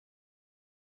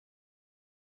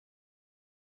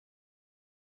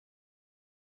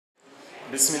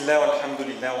بسم الله والحمد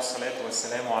لله والصلاة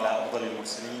والسلام على أفضل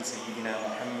المرسلين سيدنا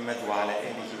محمد وعلى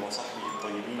آله وصحبه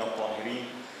الطيبين الطاهرين.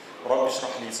 رب اشرح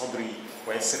لي صدري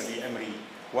ويسر لي أمري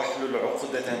واحلل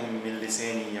عقدة من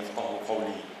لساني يفقه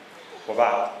قولي.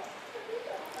 وبعد.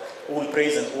 All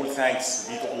praise and all thanks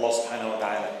be to Allah subhanahu wa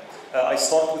ta'ala. I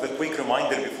start with a quick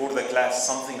reminder before the class,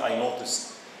 something I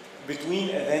noticed.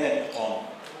 Between adhan and iqam,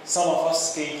 some of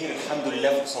us came here,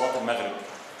 alhamdulillah, for Salat al-Maghrib.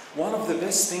 One of the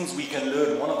best things we can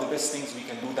learn, one of the best things we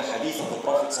can do, the hadith of the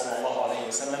Prophet sallallahu alayhi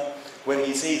wa sallam, where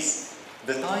he says,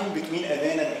 the time between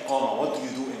adhan and iqamah, what do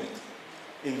you do in it?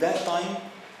 In that time,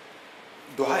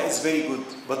 dua is very good,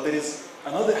 but there is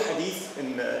another hadith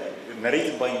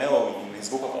narrated by Nawawi in his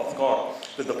book of Adhkar,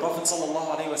 that the Prophet sallallahu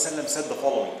alayhi wa sallam said the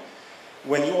following: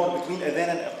 when you are between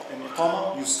adhan and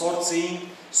iqamah, you start saying,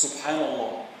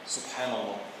 Subhanallah,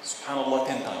 Subhanallah, Subhanallah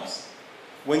 10 times.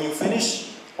 When you finish,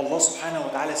 Allah subhanahu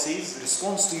wa ta'ala says,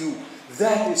 responds to you,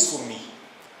 that is for me.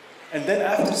 And then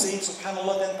after saying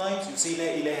Subhanallah 10 times, you say,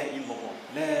 La ilaha illallah,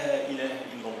 La ilaha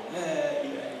illallah, La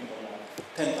ilaha illallah,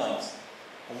 10 times.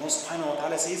 Allah subhanahu wa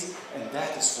ta'ala says, and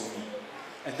that is for me.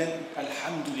 And then,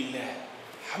 Alhamdulillah,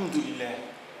 Alhamdulillah,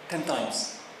 10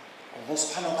 times. Allah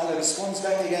subhanahu wa ta'ala responds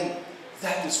back again,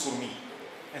 that is for me.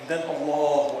 And then,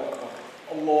 Allahu Akbar,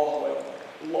 Allahu Akbar,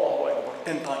 Allahu Akbar,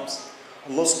 10 times.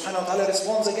 Allah subhanahu wa ta'ala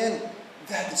responds again,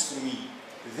 that is for me.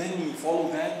 Then you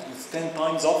follow that with 10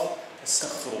 times of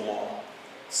Astaghfirullah,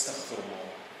 Astaghfirullah,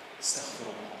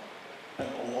 Astaghfirullah. And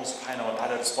Allah subhanahu wa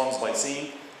ta'ala responds by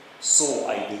saying, so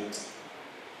I did.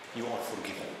 You are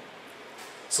forgiven.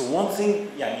 So one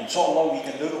thing, inshallah, we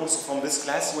can learn also from this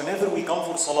class, whenever we come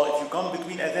for salah, if you come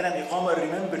between adhan and iqamah,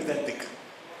 remember that dhikr.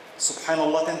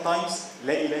 Subhanallah 10 times,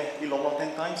 La ilaha illallah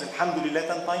 10 times, Alhamdulillah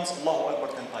 10 times, Allahu Akbar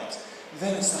 10 times.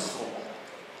 Then Astaghfirullah.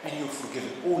 And you're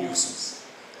forgiven, all your sins.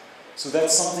 So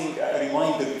that's something, a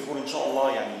reminder before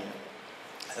inshallah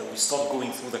we start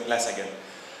going through the class again.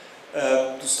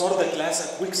 To start the class,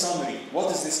 a quick summary.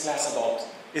 What is this class about?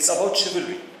 It's about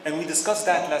chivalry. And we discussed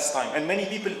that last time. And many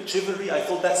people, chivalry, I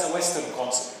thought that's a Western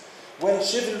concept. Well,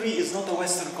 chivalry is not a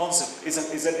Western concept.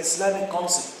 It's an Islamic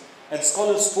concept. And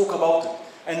scholars spoke about it.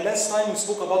 And last time we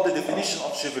spoke about the definition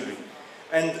of chivalry.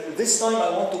 And this time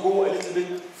I want to go a little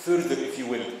bit further, if you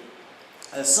will.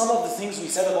 Some of the things we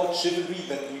said about chivalry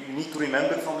that you need to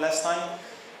remember from last time.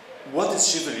 What is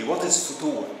chivalry? What is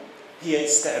futur? هي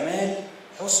استعمال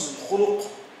حسن الخلق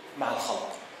مع الخلق.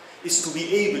 Is to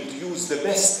be able to use the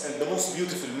best and the most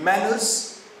beautiful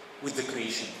manners with the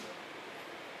creation.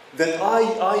 That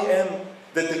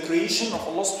that the creation of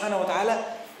Allah subhanahu wa ta'ala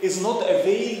is not a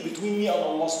veil between me and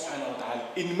Allah subhanahu wa ta'ala.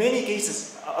 In many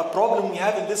cases, a problem we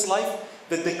have in this life,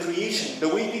 that the creation, the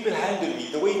way people handle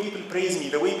me, the way people praise me,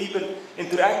 the way people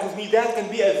interact with me, that can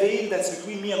be a veil that's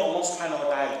between me and Allah subhanahu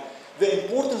wa ta'ala. The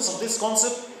importance of this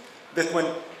concept, that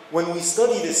when we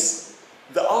study this,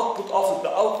 the output of it,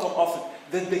 the outcome of it,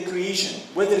 that the creation,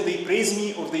 whether they praise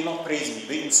me or they not praise me,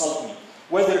 they insult me,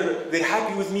 whether they're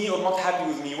happy with me or not happy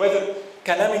with me, whether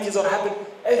calamities are happening,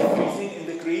 everything in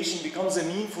the creation becomes a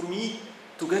mean for me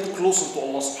to get closer to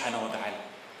Allah subhanahu wa ta'ala.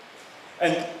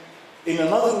 And in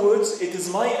other words, it is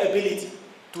my ability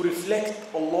to reflect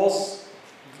Allah's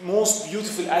most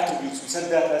beautiful attributes. We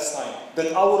said that last time.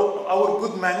 That our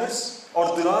good manners are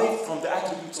derived from the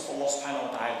attributes of Allah subhanahu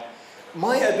wa ta'ala.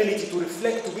 My ability to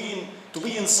reflect, to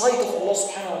be in sight of Allah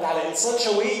subhanahu wa ta'ala in such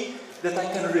a way that I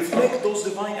can reflect those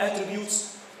divine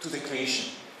attributes to the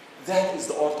creation. That is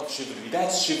the art of chivalry.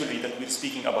 That's chivalry that we're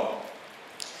speaking about.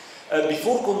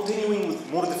 Before continuing with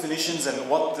more definitions and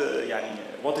what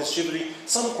is chivalry,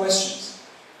 some questions.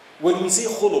 When we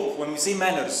say khuluq, when we say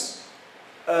manners,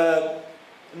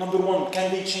 number one,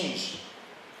 can they change?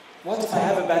 What if I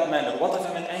have a bad manner? What if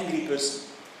I'm an angry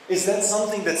person? Is that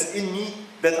something that's in me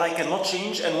that I cannot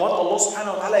change? And what Allah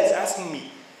subhanahu wa ta'ala is asking me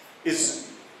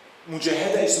is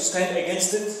mujahada, is to stand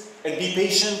against it and be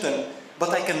patient, but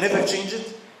I can never change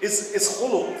it? Is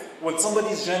khuluq, when somebody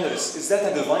is generous, is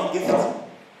that a divine gift?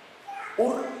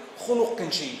 Or khuluq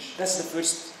can change? That's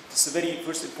the very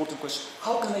first important question.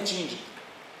 How can I change it?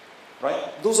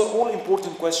 Right? Those are all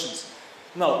important questions.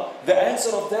 Now, the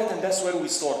answer of that, and that's where we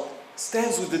start,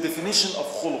 stands with the definition of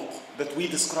khuluq that we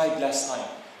described last time.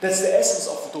 That's the essence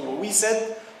of futur. We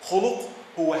said khuluq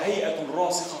هو هيئة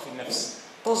راسخة في النفس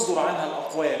تصدر عنها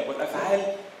الأقوال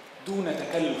والأفعال دون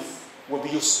تكلف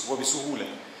وبيسر وبسهولة.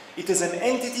 It is an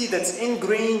entity that's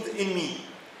ingrained in me,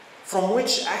 from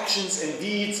which actions and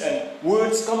deeds and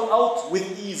words come out with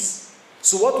ease.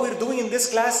 So what we're doing in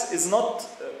this class is not,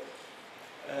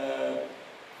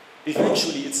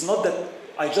 eventually, it's not that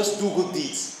I just do good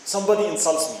deeds. Somebody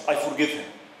insults me, I forgive him.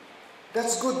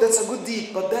 That's good, that's a good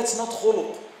deed, but that's not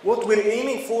khuluq. What we're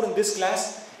aiming for in this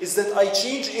class is that I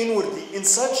change inwardly in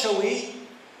such a way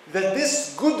that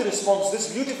this good response,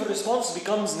 this beautiful response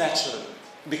becomes natural,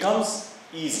 becomes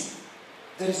easy.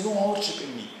 There is no hardship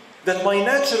in me. That my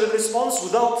natural response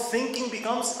without thinking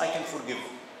becomes, I can forgive,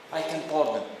 I can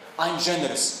pardon, I'm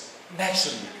generous,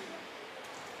 naturally,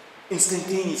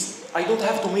 instantaneously. I don't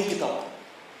have to make it up.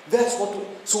 That's what,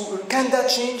 so can that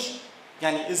change?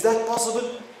 Yani, is that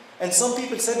possible? And some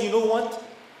people said, you know what?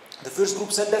 The first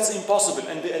group said that's impossible.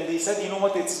 And they said, you know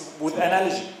what? It's with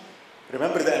analogy.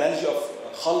 Remember the analogy of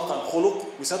khalq and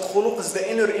khuluq? We said khuluq is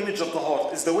the inner image of the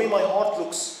heart. It's the way my heart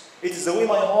looks. It is the way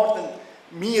my heart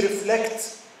and me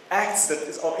reflect acts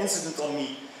that are incident on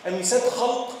me. And we said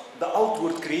khalq, the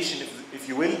outward creation, if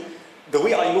you will, the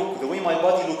way I look, the way my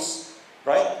body looks,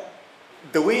 right?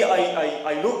 The way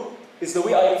I look is the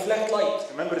way I reflect light.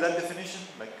 Remember that definition?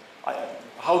 Like,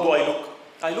 how do I look?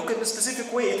 I look in a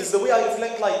specific way. It is the way I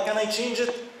reflect light. Can I change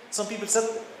it? Some people said,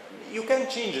 you can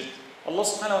change it. Allah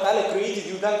subhanahu wa ta'ala created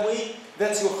you that way.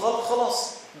 That's your khalq,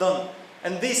 khalas, done.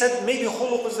 And they said, maybe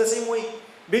khuluq is the same way.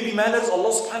 Maybe manners, Allah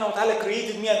subhanahu wa ta'ala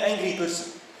created me an angry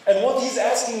person. And what He's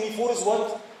asking me for is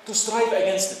what? To strive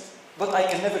against it. But I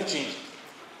can never change it.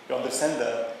 You understand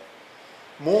that?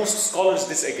 Most scholars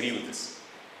disagree with this.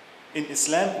 In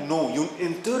Islam, no. Your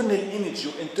internal image,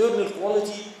 your internal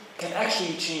quality can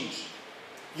actually change.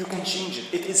 You can change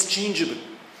it. It is changeable.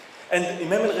 And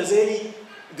Imam al-Ghazali,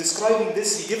 describing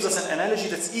this, he gives us an analogy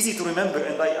that's easy to remember,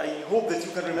 and I hope that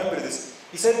you can remember this.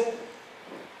 He said,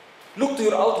 look to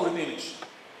your outward image.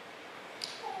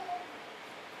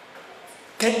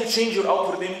 Can you change your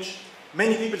outward image?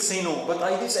 Many people say no, but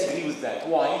I disagree with that.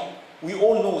 Why? We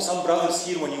all know, some brothers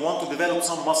here, when you want to develop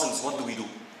some muscles, what do?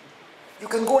 You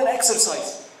can go and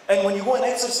exercise. And when you go and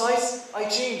exercise, I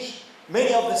change.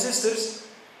 Many of the sisters,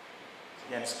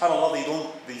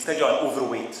 subhanAllah, they said you are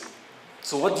overweight.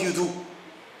 So what do?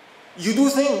 You do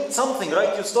something,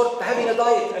 right? You start having a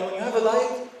diet, and when you have a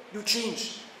diet, you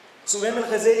change. So Imam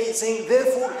al-Ghazali is saying,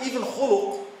 therefore, even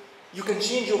khuluq, you can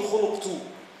change your khuluq too.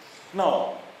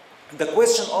 Now, the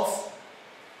question of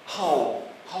how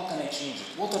can I change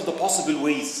it? What are the possible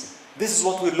ways? This is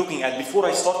what we're looking at. Before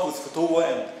I start with fatwa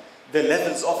and the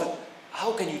levels of it,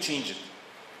 how can you change it?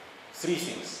 3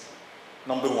 things.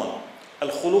 Number 1,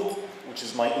 al-khuluq, which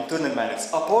is my internal manners.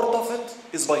 A part of it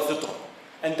is by fitrah.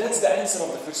 And that's the answer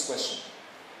of the first question.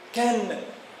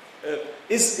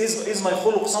 Is my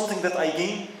khuluq something that I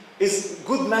gain? Is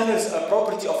good manners a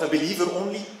property of a believer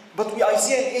only? But I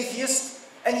see an atheist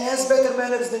and he has better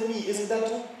manners than me. Isn't that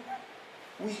true?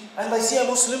 And I see a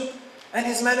Muslim and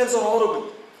his manners are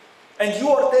horrible. And you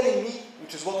are telling me,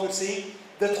 which is what we're saying,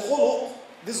 that khuluq,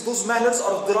 those manners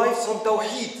are derived from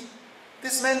tawheed.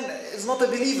 This man is not a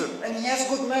believer and he has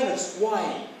good manners.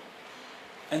 Why?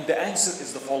 And the answer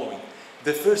is the following.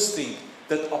 The first thing,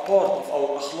 that a part of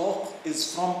our akhlaq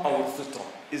is from our fitrah,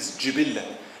 is jibillah.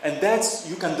 And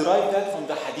you can derive that from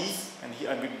the hadith, and here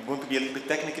I'm going to be a little bit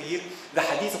technical here, the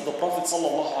hadith of the Prophet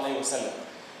sallallahu alaihi wasallam.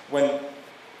 When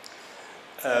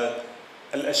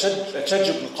Al-Ashaj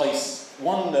ibn Qais,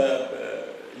 one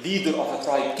leader of a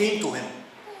tribe, came to him.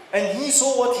 And he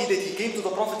saw what he did. He came to the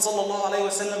Prophet sallallahu alaihi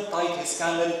wasallam, tied his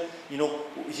camel,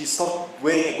 he started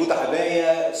wearing a good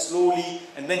abaya slowly,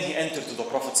 and then he entered to the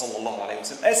Prophet sallallahu alaihi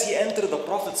wasallam. As he entered, the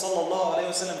Prophet sallallahu alaihi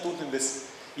wasallam told him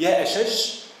this, Ya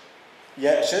Ashaj,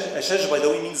 Ashaj by the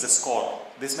way means the scar.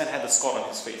 This man had a scar on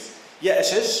his face. Ya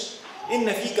Ashaj,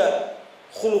 inna fika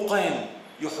khuluqan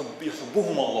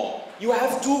yuhibbuhum Allah. You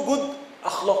have 2 good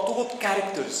akhlaq, 2 good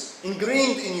characters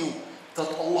ingrained in you that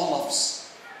Allah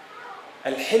loves.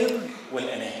 Al-hilm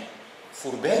wal-anah,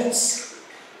 forbearance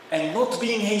and not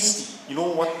being hasty. You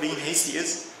know what being hasty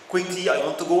is? Quickly, I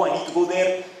want to go, I need to go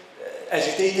there,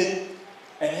 agitated.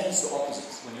 And hence the opposite.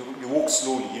 When you walk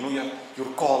slowly,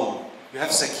 you're calm, you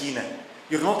have sakina,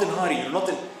 you're not in a hurry,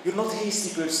 you're not a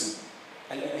hasty person.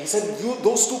 And he said,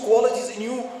 those 2 qualities in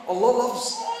you, Allah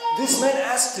loves. This man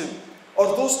asked him,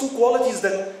 are those 2 qualities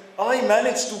that I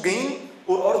managed to gain,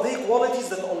 or are they qualities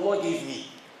that Allah gave me?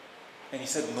 And he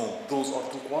said, no, those are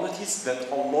 2 qualities that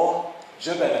Allah,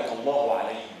 jabalak Allahu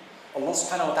alayhim. Allah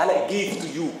subhanahu wa ta'ala gave to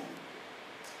you.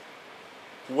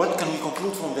 What can we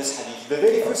conclude from this hadith? The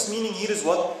very first meaning here is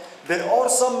what? There are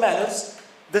some manners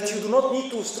that you do not need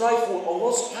to strive for.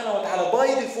 Allah subhanahu wa ta'ala, by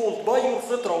default, by your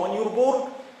fitrah, when you're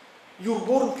born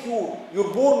pure.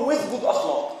 You're born with good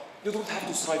akhlaq. You don't have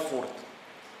to strive for it.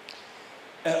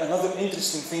 Another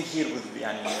interesting thing here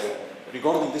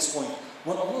regarding this point,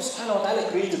 when Allah subhanahu wa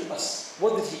ta'ala created us,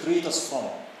 what did He create us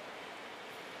from?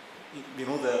 You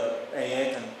know the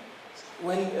ayat and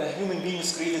Well, a human being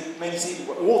is created, many say,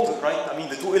 water, right? I mean,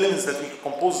 the two elements that we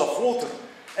composed of water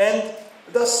and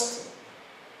dust.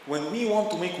 When we want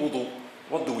to make wudu,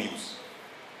 what do we use?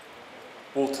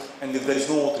 Water. And if there is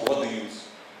no water, what do you use?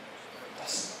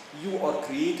 Dust. You are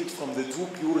created from the two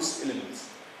purest elements.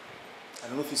 I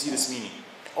don't know if you see this meaning.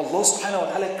 Allah subhanahu wa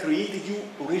ta'ala created you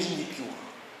originally pure.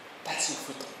 That's your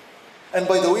fitrah. And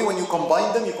by the way, when you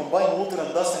combine them, you combine water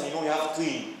and dust, and you have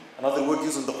clean. Another word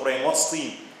used in the Quran. What's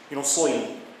clean?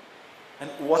 Soil. And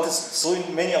what is soil?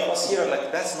 Many of us here are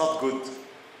like, that's not good.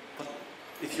 But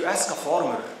if you ask a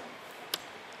farmer,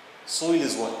 soil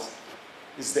is what?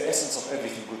 Is the essence of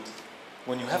everything good.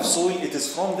 When you have soil, it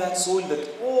is from that soil that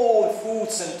all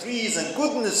fruits and trees and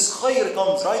goodness, khair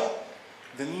comes, right?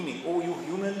 The meaning, oh you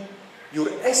human, your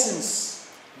essence,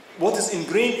 what is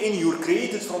ingrained in you, you're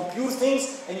created from pure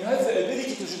things, and you have the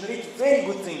ability to generate very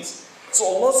good things. So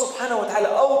Allah subhanahu wa ta'ala,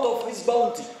 out of His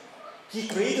bounty, He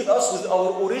created us with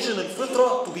our original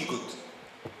fitrah to be good.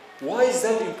 Why is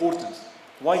that important?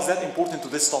 Why is that important to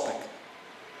this topic?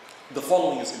 The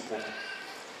following is important.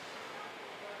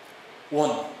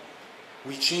 One,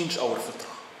 we change our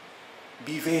fitrah.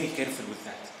 Be very careful with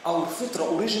that. Our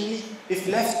fitrah originally, if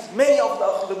left, many of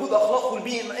the good akhlaq will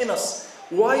be in us.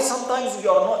 Why sometimes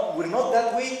we're not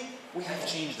that way? We have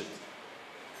changed it.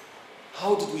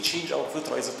 How did we change our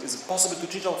fitrah? Is it possible to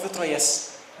change our fitrah?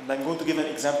 Yes. And I'm going to give an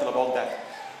example about that.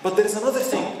 But there is another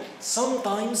thing.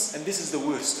 Sometimes, and this is the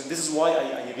worst, and this is why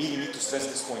I really need to stress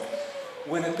this point.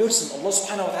 When a person, Allah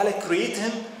subhanahu wa ta'ala create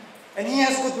him, and he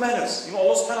has good manners.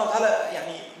 Allah subhanahu wa ta'ala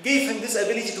gave him this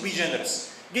ability to be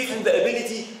generous. Gave him the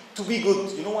ability to be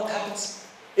good. You know what happens?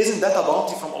 Isn't that a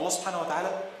bounty from Allah subhanahu wa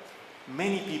ta'ala?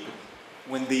 Many people,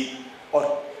 when they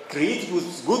are created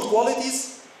with good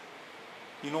qualities,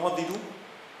 you know what they do?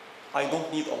 I don't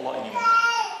need Allah anymore.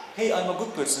 Hey, I'm a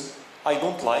good person. I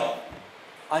don't lie.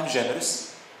 I'm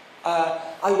generous.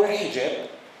 I wear hijab.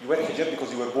 You wear hijab because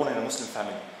you were born in a Muslim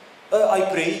family. I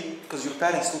pray because your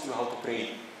parents taught you how to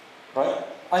pray. Right?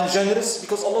 I'm generous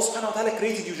because Allah subhanahu wa ta'ala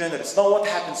created you generous. Now what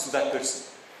happens to that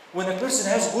person? When a person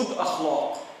has good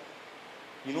akhlaq,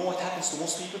 you know what happens to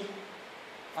most people?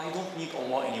 I don't need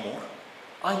Allah anymore.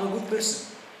 I'm a good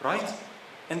person. Right?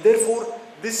 And therefore,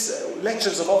 this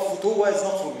lectures about futuwa is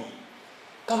not for me.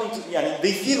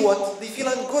 They feel what? They feel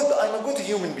I'm good. I'm a good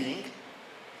human being.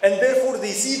 And therefore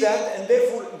they see that, and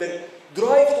therefore the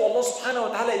drive to Allah subhanahu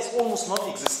wa ta'ala is almost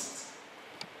non-existent.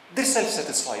 They're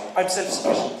self-satisfied. I'm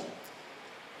self-sufficient.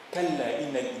 كَلَّا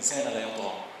إِنَّ الْإِنسَانَ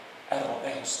لَيَطْغَى أَن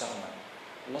رَآهُ اسْتَغْنَى.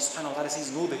 Allah subhanahu wa ta'ala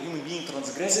says, no, the human being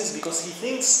transgresses because he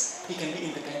thinks he can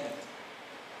be independent.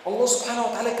 Allah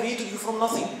subhanahu wa ta'ala created you from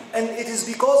nothing. And it is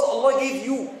because Allah gave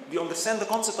you, do you understand the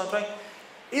concept I'm trying?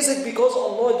 Is it because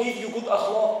Allah gave you good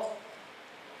akhlaq?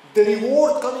 The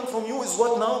reward coming from you is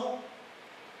what now?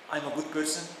 I'm a good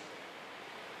person.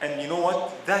 And you know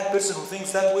what? That person who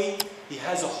thinks that way, he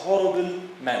has a horrible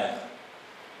manner.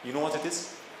 You know what it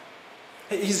is?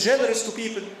 He's generous to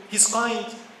people. He's kind.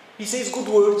 He says good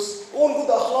words. All good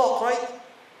akhlaq, right?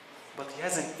 But he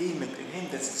has an ailment in him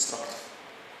that's destructive.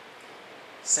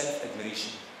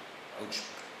 Self-admiration.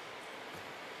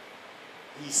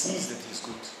 He sees that he's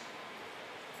good.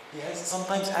 He has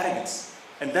sometimes arrogance.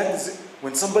 And that is,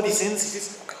 when somebody sins, he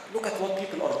says, look at what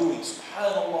people are doing.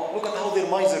 SubhanAllah, look at how they're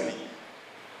miserly.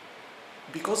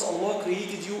 Because Allah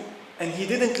created you, and He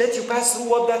didn't let you pass through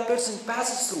what that person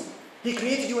passes through. He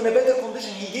created you in a better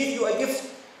condition. He gave you a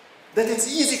gift that it's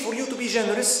easy for you to be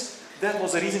generous. That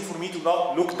was a reason for me to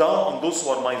look down on those who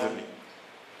are miserly.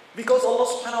 Because Allah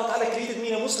subhanahu wa ta'ala created me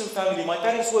in a Muslim family. My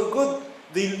parents were good.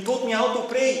 They taught me how to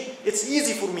pray. It's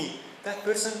easy for me. That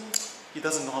person, he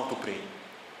doesn't know how to pray.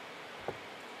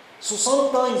 So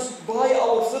sometimes by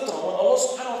our fitrah, when Allah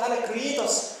subhanahu wa ta'ala creates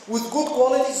us with good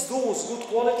qualities, those good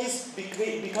qualities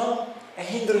become a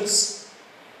hindrance.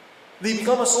 They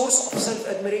become a source of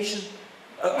self-admiration.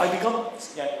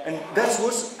 And that's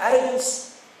worse, arrogance.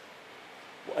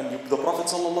 And the Prophet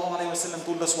sallallahu alayhi wa sallam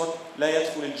told us what? لا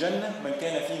يدخل الجنة من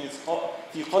كان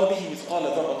في قلبه مثقال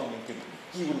ذرة من كبر.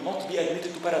 He will not be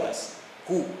admitted to paradise.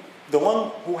 Who? The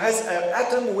one who has an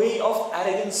atom way of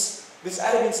arrogance. This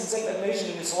arrogance and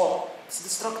self-admiration in his heart. It's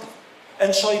destructive.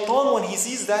 And shaitan, when he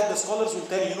sees that, the scholars will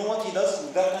tell you, know what he does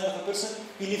with that kind of a person?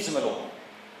 He leaves him alone.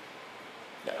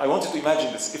 I want you to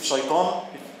imagine this. If shaitan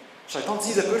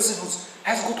sees a person who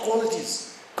has good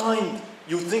qualities, kind,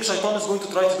 you think shaitan is going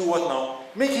to try to do what now?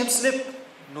 Make him slip.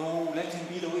 No, let him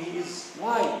be the way he is.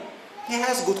 Why? He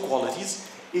has good qualities.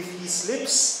 If he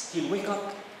slips, he'll wake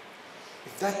up.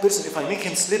 If I make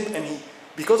him slip,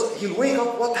 because he'll wake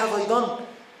up, what have I done?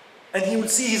 And he will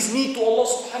see his need to Allah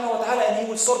subhanahu wa ta'ala, and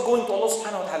he will start going to Allah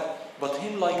subhanahu wa ta'ala. But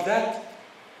him like that,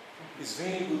 is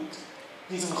very good.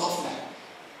 He's in ghafla.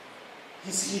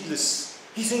 He's heedless.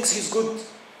 He thinks he's good.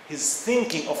 His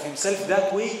thinking of himself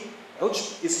that way,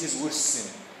 ujb, is his worst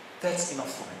sin. That's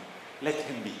enough for him. Let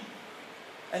him be.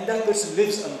 And that person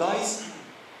lives and dies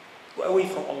away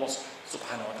from Allah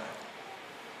subhanahu wa ta'ala.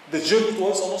 The journey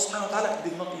towards Allah subhanahu wa ta'ala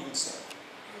did not even start.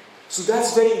 So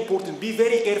that's very important. Be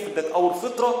very careful that our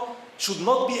fitrah should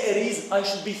not be a reason. I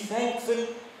should be thankful.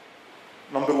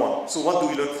 Number one. So what do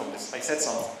we learn from this? I said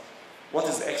something. What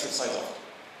is the exercise of it?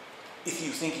 If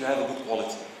you think you have a good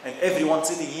quality, and everyone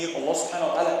sitting here, Allah subhanahu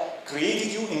wa ta'ala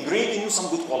created you, ingrained in you some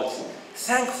good quality.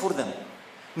 Thank for them.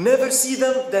 Never see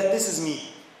them that this is me.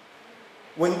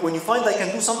 When you find I can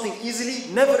do something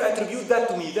easily, never attribute that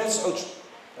to me. That's ujb.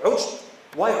 Ujb.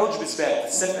 Why ujb is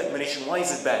bad? Self-admiration. Why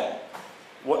is it bad?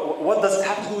 What does it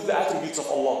have to do with the attributes of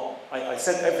Allah? I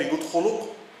said every good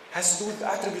khuluq has to do with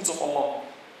the attributes of Allah.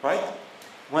 Right?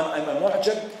 When I'm a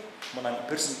mu'jab, when I'm a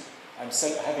person,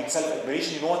 having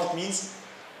self-admiration, you know what it means?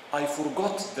 I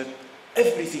forgot that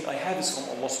everything I have is from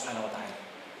Allah subhanahu wa ta'ala.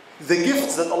 The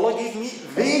gifts that Allah gave me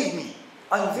veiled me.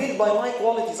 I'm veiled by my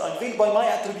qualities, I'm veiled by my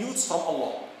attributes from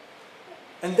Allah.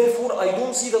 And therefore I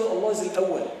don't see that Allah is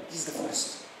al-awwal, He's the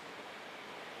first.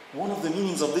 One of the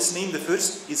meanings of this name, the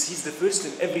first, is He's the first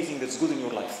in everything that's good in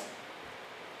your life.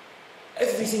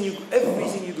 Everything you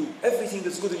do, everything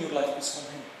that's good in your life is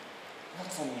from Him,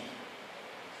 not from me.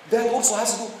 That also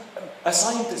has to do, a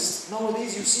scientist,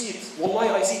 nowadays you see it. Wallahi,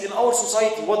 I see it in our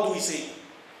society. What do we say?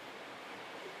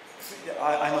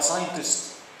 I'm a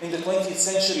scientist in the 20th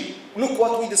century. Look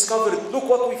what we discovered. Look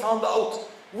what we found out.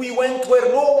 We went where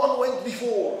no one went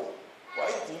before.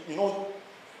 Right? You know,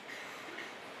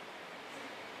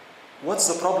 what's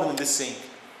the problem in this saying?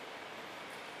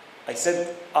 I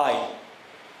said,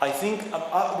 I think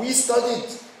we studied.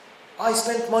 I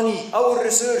spent money. Our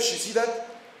research, you see that?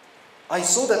 I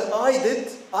saw that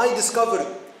I discovered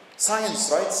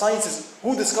science, right? Science is,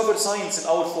 who discovered science in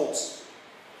our thoughts?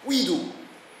 We do.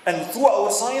 And through our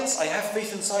science, I have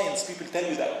faith in science. People tell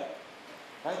you that.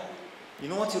 Right? You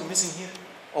know what you're missing here?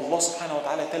 Allah subhanahu wa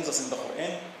ta'ala tells us in the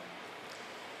Quran,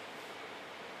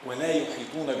 وَلَا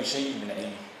يُحِيطُونَ بِشَيْءٍ مِنْ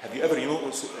عِلْمِهِ. Have you ever,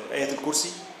 Ayat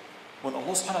al-Kursi? When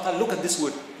Allah subhanahu wa ta'ala, look at this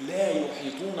word, لَا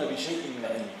يُحِيطُونَ بِشَيْءٍ مِنْ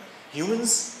عِلْمِهِ.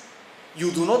 Humans,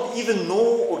 you do not even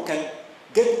know or can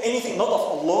get anything, not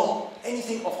of Allah,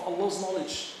 anything of Allah's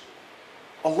knowledge.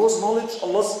 Allah's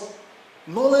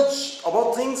knowledge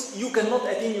about things you cannot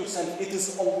attain yourself. It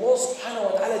is Allah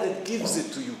subhanahu wa ta'ala that gives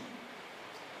it to you.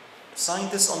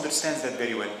 Scientists understand that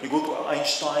very well. You go to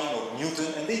Einstein or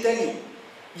Newton and they tell you,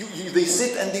 they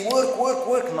sit and they work,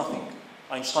 nothing.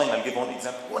 Einstein, I'll give one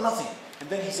example, nothing. And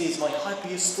then he says, my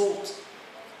happiest thought,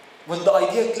 when the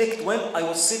idea clicked, when I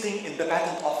was sitting in the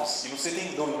patent office,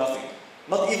 sitting doing nothing,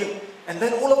 not even. And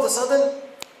then all of a sudden,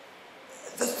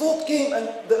 the thought came and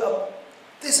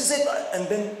this is it. And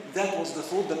then that was the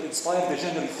thought that inspired the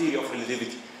general theory of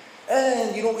relativity.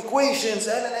 And, equations,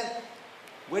 and.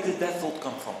 Where did that thought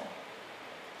come from?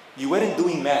 You weren't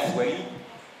doing math, were you?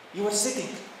 You were sitting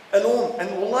alone.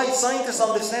 And wallahi, scientists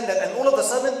understand that. And all of a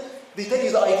sudden, they tell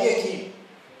you the idea came.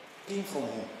 Came from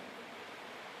whom?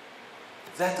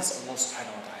 That is Allah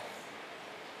subhanahu wa ta'ala.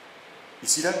 You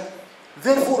see that?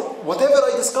 Therefore, whatever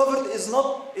I discovered is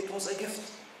not, it was a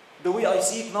gift. The way I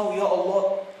see it now, Ya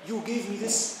Allah, you gave me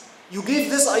this. You gave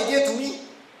this idea to me.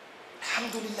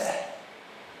 Alhamdulillah.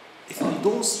 If I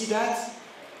don't see that,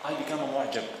 I become a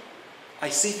mu'jab. I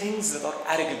say things that are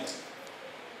arrogant.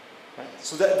 Right?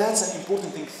 So that's an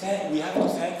important thing. We have to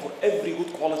thank for every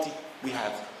good quality we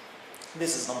have.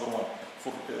 This is number one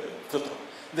for fitrah.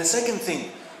 The second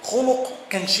thing, khuluq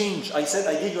can change. I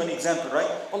gave you an example, right?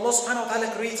 Allah subhanahu wa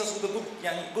ta'ala creates us with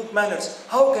good manners.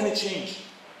 How can it change?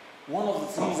 One of the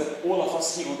things that all of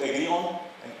us here would agree on,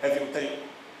 and everyone tell you,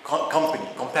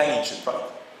 companionship, right?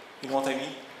 You know what I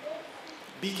mean?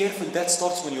 Be careful, that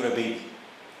starts when you're a baby.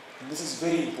 And this is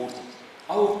very important.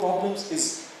 Our problems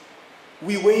is,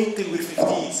 we wait till we're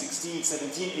 15, 16,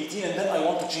 17, 18, and then I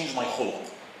want to change my khuluq.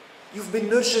 You've been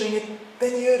nurturing it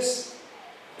 10 years.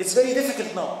 It's very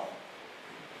difficult now.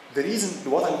 The reason,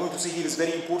 what I'm going to say here is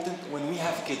very important. When we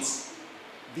have kids,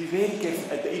 be very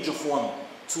careful at the age of 1,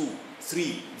 2,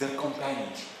 3, their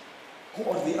companions. Who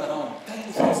are they around? Tell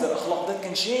me things, their akhlaq, that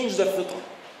can change their fitrah.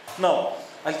 Now,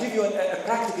 I'll give you a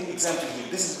practical example here.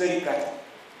 This is very practical.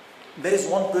 There is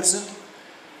one person,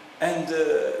 and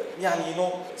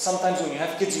sometimes when you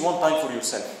have kids, you want time for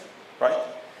yourself, right?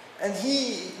 And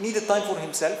he needed time for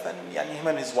himself, and him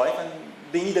and his wife, and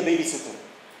they need a babysitter.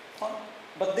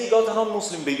 But they got a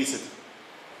non-Muslim babysitter.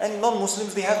 And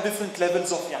non-Muslims, they have different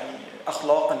levels of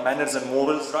akhlaq and manners and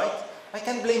morals, right? I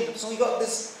can't blame them. So he got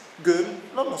this girl,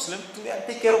 not Muslim, to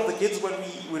take care of the kids while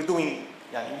we're doing,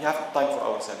 we have time for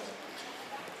ourselves.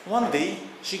 One day,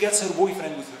 she gets her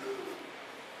boyfriend with her.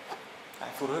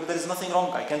 For her, there is nothing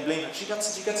wrong. I can't blame her. She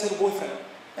gets her boyfriend,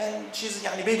 and she's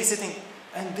babysitting.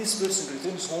 And this person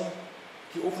returns home.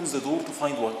 He opens the door to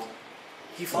find what?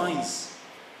 He finds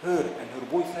her and her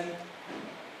boyfriend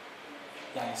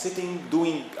sitting,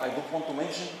 doing, I don't want to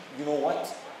mention, you know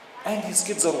what? And his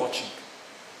kids are watching.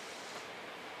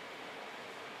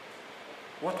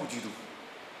 What would you do?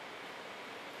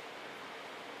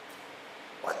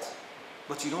 What?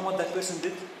 But you know what that person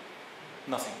did?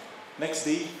 Nothing. Next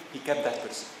day, he kept that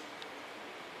person.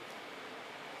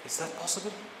 Is that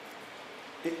possible?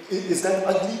 Is that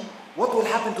ugly? What will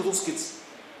happen to those kids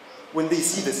when they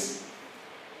see this?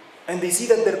 And they see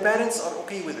that their parents are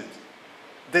okay with it.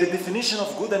 Their definition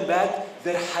of good and bad,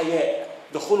 their haya,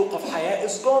 the khuluq of haya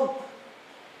is gone.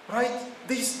 Right?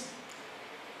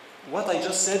 What I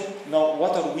just said, now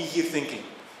what are we here thinking?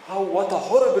 What a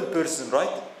horrible person,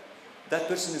 right? That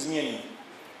person is me and you.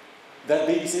 That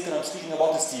babysitter I'm speaking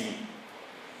about is TV.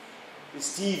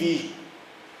 It's TV.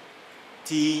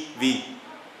 TV.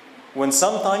 When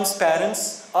sometimes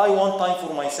parents, I want time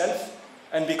for myself,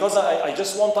 and because I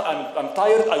just want, I'm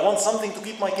tired, I want something to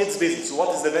keep my kids busy. So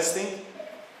what is the best thing?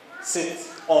 Sit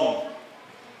on.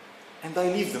 And I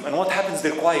leave them. And what happens?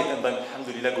 They're quiet, and I'm,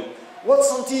 alhamdulillah, good.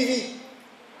 What's on TV?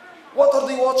 What are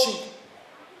they watching?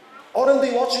 Aren't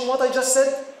they watching what I just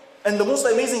said? And the most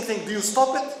amazing thing, do you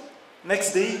stop it?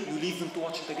 Next day, you leave them to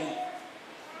watch it again.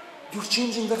 You're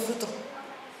changing their fitrah.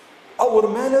 Our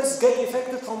manners get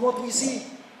affected from what we see.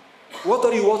 What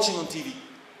are you watching on TV?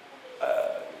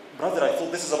 Brother, I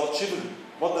thought this is about chivalry.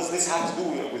 What does this have to do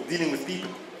with dealing with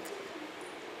people?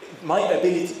 My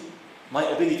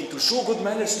ability to show good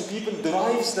manners to people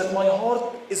derives that my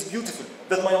heart is beautiful,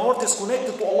 that my heart is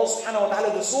connected to Allah subhanahu wa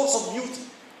ta'ala, the source of beauty.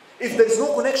 If there is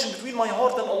no connection between my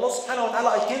heart and Allah subhanahu wa ta'ala,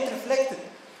 I can't reflect it.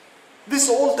 This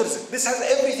alters it. This has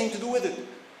everything to do with it.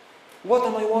 What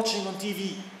am I watching on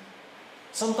TV?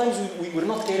 Sometimes we're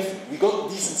not careful. We got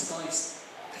desensitized.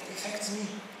 That affects me.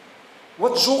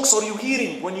 What jokes are you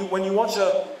hearing when you watch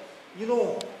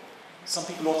some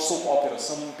people watch soap operas,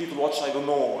 some people watch, I don't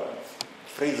know,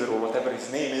 Fraser or whatever his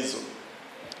name is.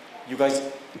 You guys,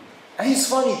 and he's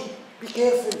funny. Be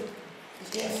careful.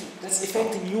 Be careful. That's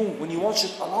affecting you. When you watch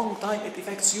it a long time, it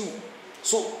affects you.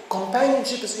 So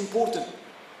companionship is important.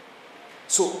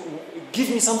 So give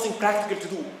me something practical to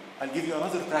do. I'll give you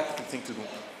another practical thing to do.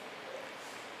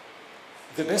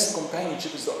 The best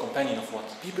companionship is the companion of what?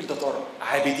 People that are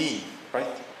abideen, right?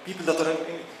 People that are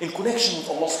in connection with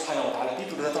Allah subhanahu wa ta'ala.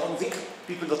 People that are on dhikr.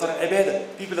 People that are in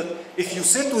ibadah. People that, if you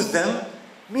sit with them,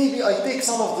 maybe I take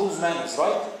some of those manners,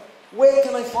 right? Where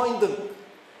can I find them?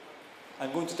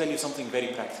 I'm going to tell you something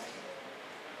very practical.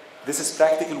 This is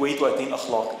practical way to attain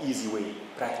akhlaq, easy way,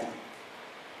 practical.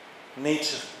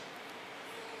 Nature.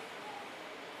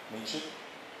 Nature.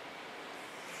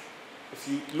 If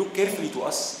you look carefully to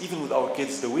us, even with our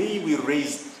kids, the way we're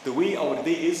raised, the way our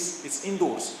day is, it's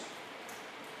indoors.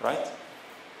 Right?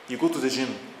 You go to the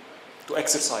gym to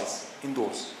exercise,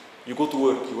 indoors. You go to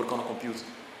work, you work on a computer.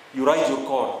 You ride your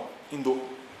car, indoor.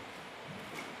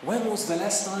 When was the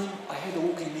last time I had a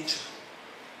walk in nature?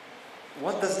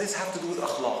 What does this have to do with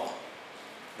akhlaq?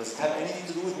 Does it have anything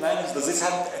to do with manners? Does this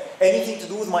have anything to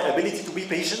do with my ability to be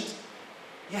patient?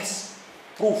 Yes.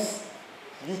 Proof.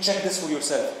 You check this for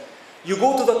yourself. You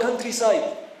go to the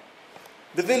countryside,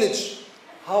 the village.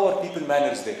 How are people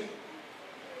manners there?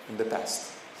 In the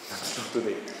past. Not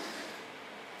today.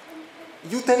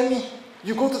 You tell me.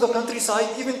 You go to the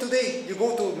countryside, even today. You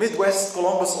go to Midwest,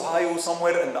 Columbus, Ohio,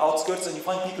 somewhere in the outskirts, and you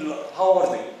find people, how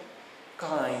are they?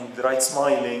 Kind, right,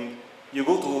 smiling. You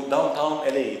go to downtown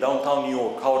LA, downtown New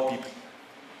York, how are people?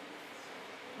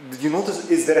 Did you notice,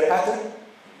 is there a pattern?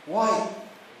 Why?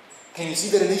 Can you see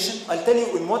the relation? I'll tell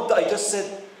you in what I just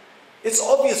said. It's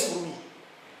obvious for me.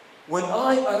 When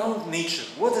I'm around nature,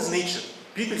 what is nature?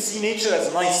 People see nature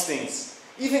as nice things.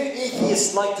 Even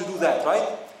atheists like to do that,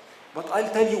 right? But I'll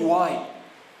tell you why.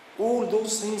 All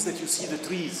those things that you see, the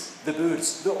trees, the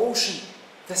birds, the ocean,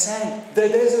 the sand, the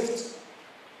desert,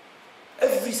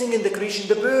 everything in the creation,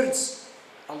 the birds.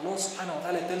 Allah subhanahu wa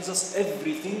ta'ala tells us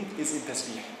everything is in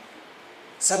tasbih.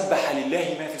 سَبَّحَ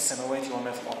لِلَّهِ مَا فِي السَّمَوَاتِ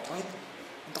وَمَا فِي الْأَرْضِ. Right?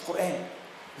 In the Quran.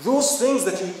 Those things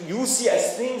that you see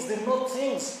as things, they're not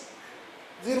things.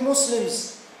 They're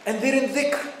Muslims. And they're in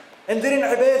dhikr. And they're in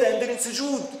ibadah. And they're in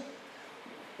sujood.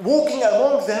 Walking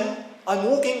among them, I'm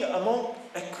walking among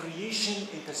a creation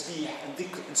in tasbih and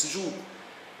dhikr and sujood.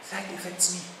 That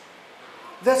affects me.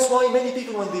 That's why many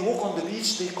people, when they walk on the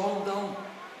beach, they calm down.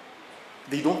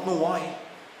 They don't know why.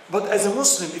 But as a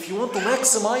Muslim, if you want to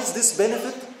maximize this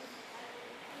benefit,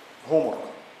 homework.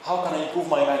 How can I improve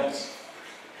my manners?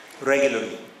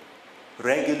 Regularly.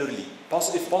 Regularly.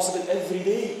 If possible, every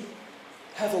day.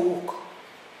 Have a walk.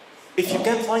 If you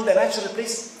can't find a natural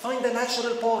place, find a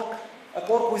natural park. A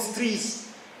park with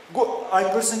trees. Go. I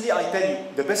tell you,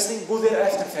 the best thing, go there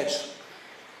after Fajr.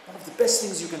 One of the best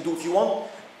things you can do if you want.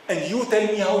 And you tell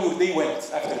me how your day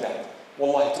went after that.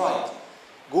 Wallahi, try it.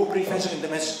 Go pray Fajr in the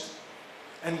masjid.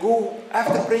 And go,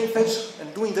 after praying Fajr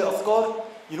and doing the adhkar,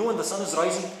 you know when the sun is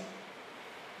rising?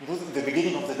 You know the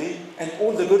beginning of the day? And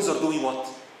all the birds are doing what?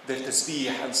 Their tasbih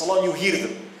and salah, you hear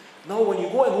them. Now when you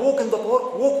go and walk in the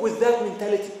park, walk with that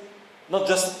mentality. Not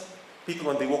just people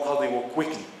when they walk, how they walk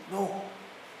quickly. No.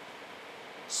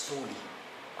 Slowly.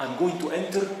 I'm going to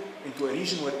enter into a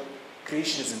region where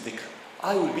creation is in dhikr.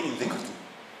 I will be in dhikr too.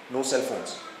 No cell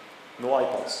phones. No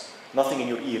iPods. Nothing in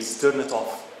your ears. Turn it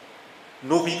off.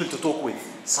 No people to talk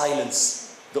with.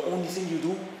 Silence. The only thing you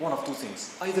do, one of two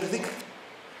things. Either dhikr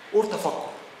or tafakkur.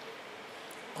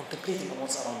 Contemplating on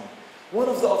what's around me. One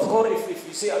of the adhkar, if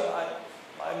you say,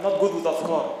 I'm not good with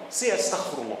adhkar, say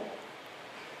astaghfirullah.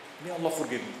 May Allah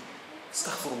forgive me.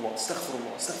 Astaghfirullah,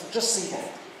 astaghfirullah, astaghfirullah. Just say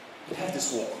that. You have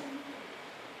this walk.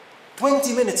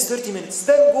 20 minutes, 30 minutes.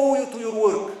 Then go to your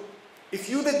work. If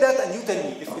you did that and you tell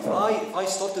me, if I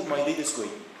started my day this way,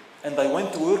 and I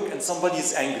went to work and somebody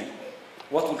is angry,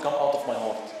 what will come out of my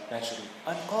heart? Naturally.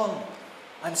 I'm calm.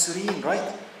 I'm serene,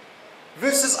 right?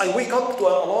 Versus I wake up to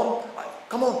an alarm,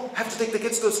 come on, have to take the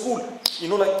kids to school. You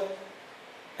know, like,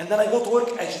 and then I go to work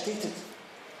agitated.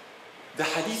 The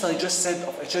hadith I just said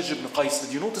of Ajaj ibn Qais,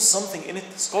 did you notice something in it?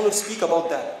 Scholars speak about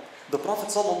that. The Prophet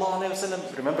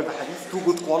ﷺ, remember the hadith, two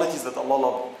good qualities that Allah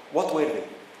loved. What were they?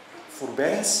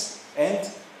 Forbearance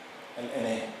and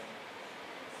al-anah.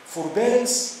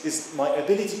 Forbearance is my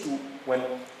ability to, when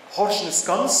harshness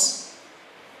comes,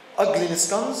 ugliness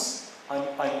comes,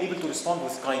 I'm able to respond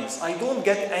with kindness. I don't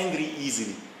get angry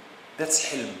easily. That's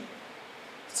hilm.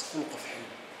 It's khuluq of hilm.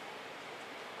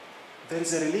 There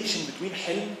is a relation between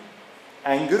hilm,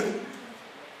 anger,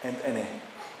 and anah.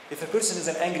 If a person is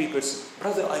an angry person,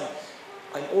 brother,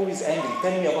 I'm always angry.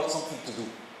 Tell me about something to do.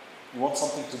 You want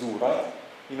something to do, right?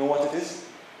 You know what it is?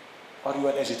 Are you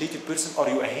an agitated person? Are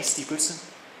you a hasty person?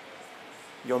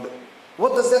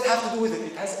 What does that have to do with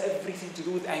it? It has everything to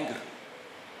do with anger.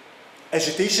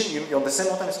 Agitation, you understand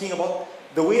what I'm speaking about?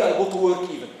 The way I go to work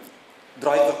even.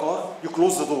 Drive the car, you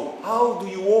close the door. How do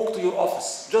you walk to your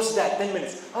office? Just that, 10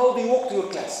 minutes. How do you walk to your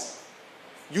class?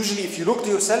 Usually if you look to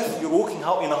yourself, you're walking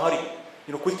how in a hurry.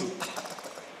 You know, quickly.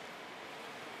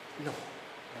 No.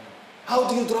 How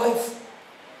do you drive?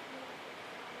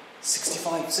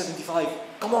 65, 75.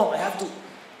 Come on,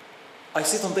 I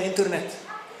sit on the internet.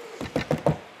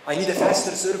 I need a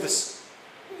faster service.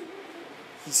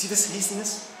 You see this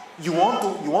hastiness? You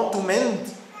want to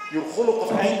mend your khuluq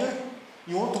of anger.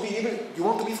 You want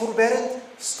to be forbearant.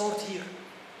 Start here.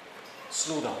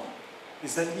 Slow down.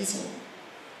 Is that easy?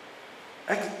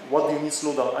 What do you mean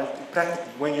slow down?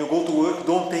 Practically, when you go to work,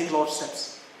 don't take large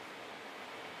steps.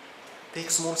 Take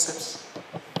small steps.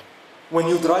 When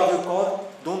you drive your car,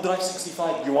 don't drive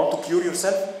 65. You want to cure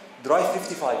yourself? Drive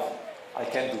 55. I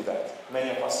can't do that. Many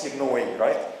of us here, no way,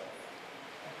 right?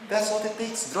 That's what it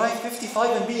takes. Drive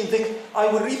 55 and be in dhikr. I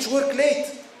will reach work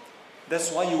late.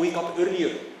 That's why you wake up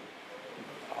earlier.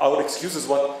 Our excuse is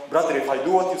what? Brother, if I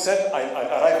do what you said, I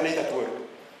arrive late at work.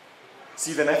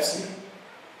 See the nafs here?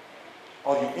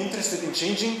 Are you interested in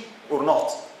changing or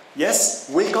not? Yes,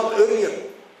 wake up earlier.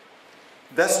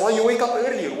 That's why you wake up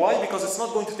earlier. Why? Because it's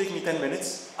not going to take me 10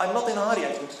 minutes. I'm not in a hurry.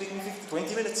 It's going to take me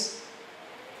 20 minutes.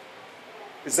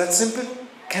 Is that simple?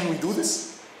 Can we do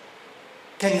this?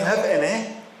 Can you have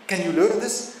anah? Can you learn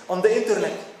this? On the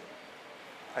internet.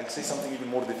 I'll say something even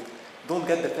more difficult. Don't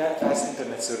get the fast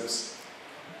internet service.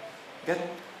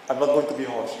 I'm not going to be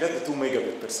harsh. Get the 2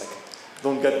 megabit per second.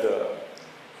 Don't get the...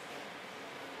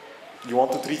 You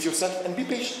want to treat yourself and be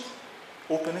patient.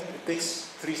 Open it. It takes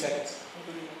 3 seconds.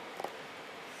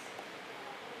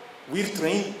 We're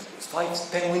trained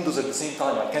 5, 10 windows at the same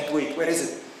time. I can't wait. Where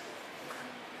is it?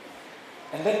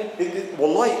 And then,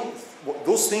 wallahi,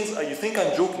 those things, you think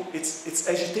I'm joking. It's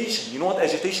agitation. You know what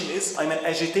agitation is? I'm an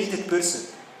agitated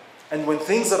person. And when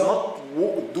things are not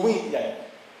doing,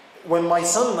 when my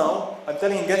son now, I'm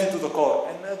telling him, get into the car.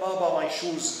 And Baba, my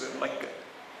shoes,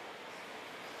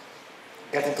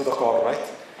 get into the car, right?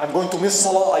 I'm going to miss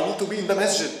salah. I need to be in the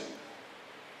masjid.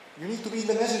 You need to be in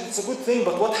the masjid. It's a good thing.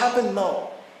 But what happened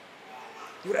now?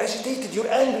 You're agitated. You're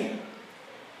angry.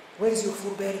 Where is your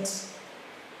forbearance?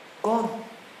 Gone.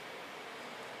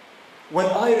 When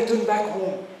I return back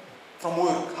home from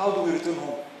work, how do we return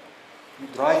home? You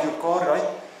drive your car, right?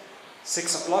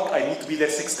 6 o'clock, I need to be there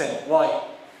 6:10. Why?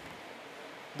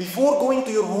 Before going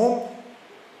to your home,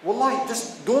 wallahi,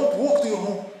 just don't walk to your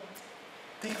home.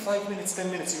 Take 5 minutes, 10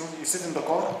 minutes, you sit in the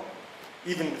car,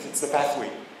 even if it's the pathway.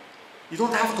 You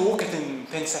don't have to walk it in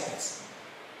 10 seconds.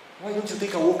 Why don't you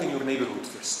take a walk in your neighborhood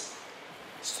first?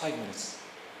 Just 5 minutes.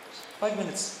 5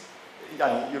 minutes.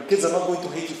 Your kids are not going to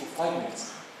hate you for 5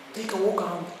 minutes. Take a walk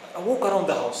around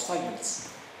the house, 5 minutes.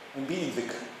 And be in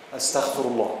dhikr.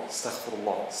 Astaghfirullah,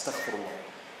 astaghfirullah, astaghfirullah.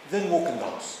 Then walk in the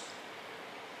house.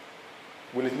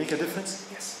 Will it make a difference?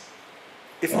 Yes.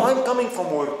 If I'm coming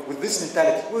from work with this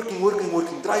mentality, working,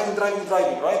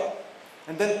 driving, right?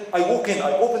 And then I walk in,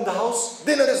 I open the house,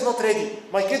 dinner is not ready,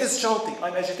 my kid is shouting,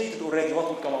 I'm agitated already, what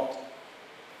will come out?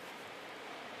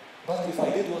 But if I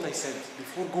did what I said,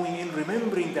 before going in,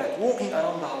 remembering that, walking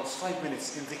around the house, 5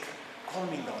 minutes in dhikr,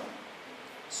 calming down,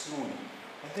 slowly,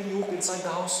 and then you walk inside the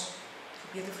house,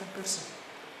 you'll be a different person.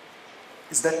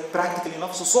 Is that practical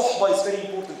enough? So sohbah is very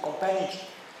important, companionship.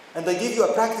 And I give you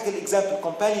a practical example,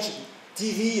 companionship.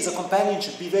 TV is a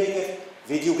companionship, be very careful.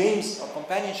 Video games are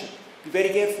companionship, be very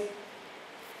careful.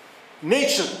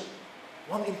 Nature,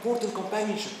 one important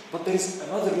companionship, but there is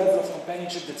another level of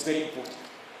companionship that's very important.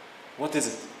 What is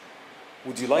it?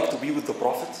 Would you like to be with the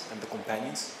Prophet and the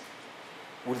companions?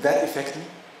 Will that affect me?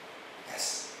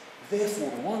 Yes. Therefore,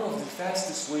 one of the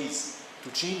fastest ways to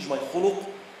change my khuluq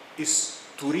is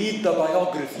to read the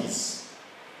biographies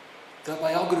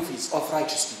of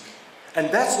righteous people.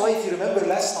 And that's why, if you remember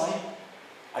last time,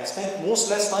 I spent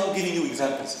last time giving you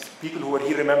examples. People who were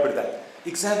here remember that.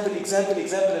 Example,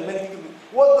 and many people,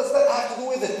 what does that have to do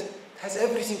with it? It has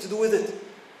everything to do with it.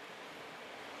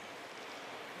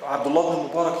 Abdullah bin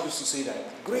Mubarak used to say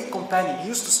that. Great companion. He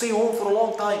used to stay home for a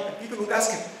long time. And people would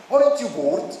ask him, aren't you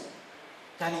bored?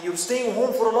 You're staying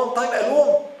home for a long time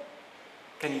alone.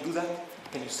 Can you do that?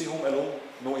 Can you stay home alone?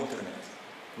 No internet,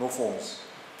 no phones,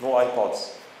 no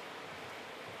iPods.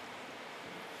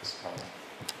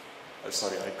 I'm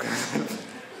sorry, I couldn't.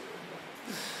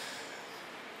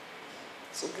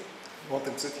 It's okay. You want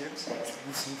him to sit here?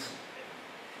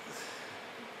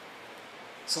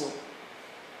 So,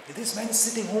 this man is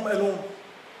sitting home alone.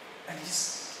 And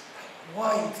he's,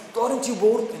 why? Aren't you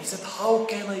bored? And he said, how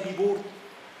can I be bored?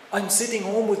 I'm sitting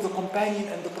home with the companion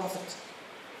and the Prophet.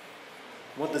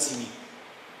 What does he mean?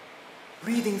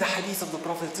 Reading the hadith of the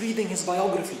Prophet, reading his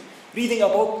biography, reading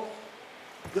about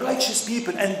the righteous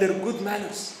people and their good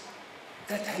manners.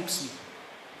 That helps me.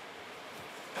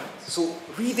 So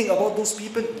reading about those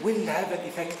people will have an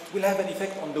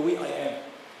effect on the way I am.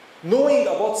 Knowing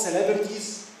about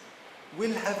celebrities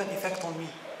will have an effect on me.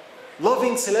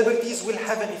 Loving celebrities will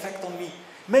have an effect on me.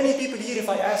 Many people here, if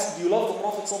I ask, do you love the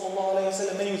Prophet sallallahu alaihi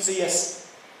wasallam, many would say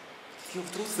yes. If you're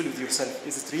truthful with yourself,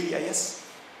 is it really a yes?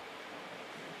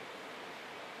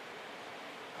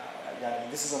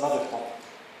 This is another topic.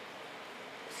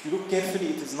 If you look carefully,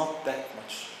 it is not that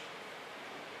much.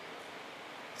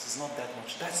 It is not that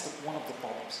much. That's one of the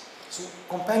problems. So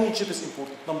companionship is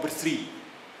important. Number 3,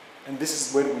 and this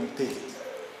is where we take it.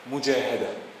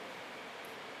 Mujahada.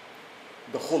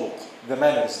 The khuluq, the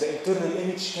manners, the internal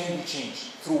image can be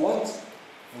changed. Through what?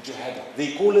 Mujahada.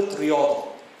 They call it riyada.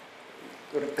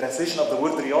 The translation of the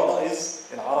word riyada is,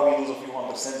 in Arabic, those of you who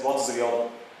understand, what is riyada?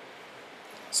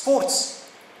 Sports.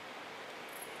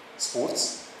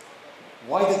 Sports.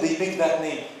 Why did they pick that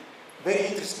name? Very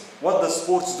interesting. What does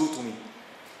sports do to me?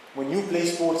 When you play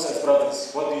sports as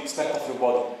brothers, what do you expect of your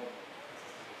body?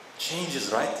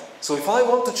 Changes, right? So if I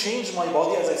want to change my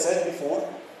body, as I said before,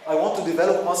 I want to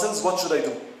develop muscles, what should I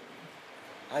do?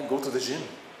 I go to the gym,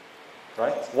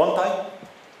 right? 1 time?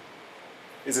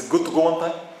 Is it good to go 1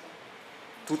 time?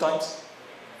 2 times?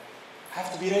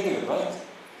 Have to be regular, right?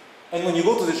 And when you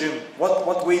go to the gym,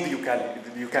 what weight do you carry?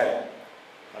 Do you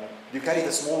carry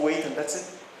the small weight and that's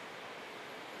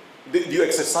it? Do you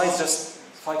exercise just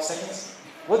 5 seconds?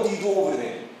 What do you do over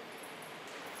there?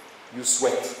 You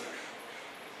sweat.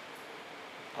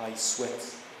 I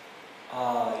sweat.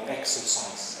 I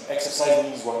exercise. Exercise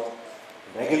means what?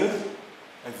 Regular,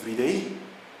 every day,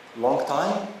 long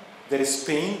time. There is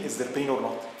pain. Is there pain or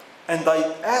not? And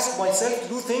I ask myself to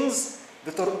do things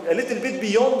that are a little bit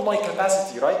beyond my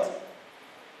capacity, right?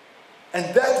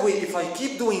 And that way, if I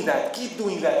keep doing that,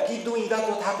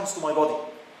 what happens to my body?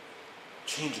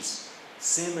 Changes.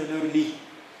 Similarly,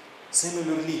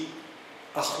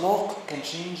 akhlaq can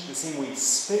change the same way.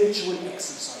 Spiritual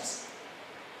exercise.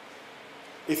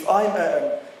 If I'm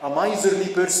a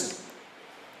miserly person,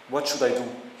 what should I do?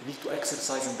 You need to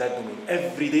exercise in that domain.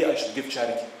 Every day I should give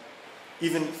charity.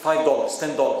 Even $5,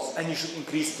 $10, and you should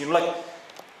increase it.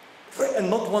 And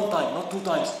not 1 time, not 2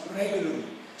 times, regularly.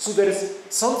 So there is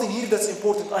something here that's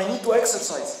important. I need to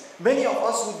exercise. Many of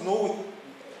us would know,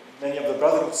 many of the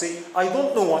brothers would say, I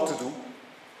don't know what to do.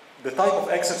 The type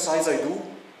of exercise I do,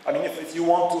 I mean, if you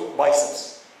want to,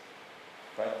 biceps,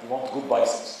 right? You want good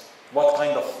biceps. What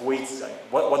kind of weights,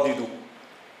 what do you do?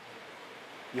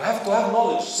 You have to have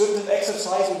knowledge. Certain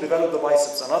exercise will develop the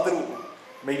biceps, another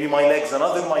maybe my legs,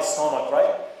 another my stomach,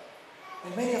 right?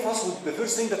 And many of us, the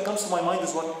first thing that comes to my mind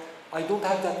is what? I don't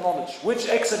have that knowledge. Which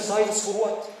exercise is for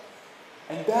what?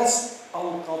 And that's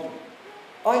our problem.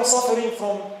 I'm suffering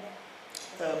from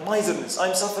miserliness.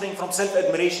 I'm suffering from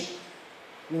self-admiration.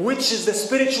 Which is the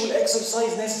spiritual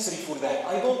exercise necessary for that?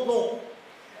 I don't know.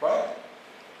 Right?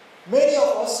 Many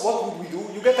of us, what would we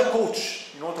do? You get a coach.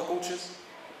 You know what a coach is?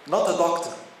 Not a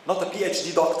doctor. Not a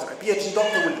PhD doctor. A PhD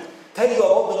doctor will tell you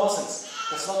about the muscles.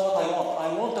 That's not what I want.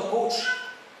 I want a coach.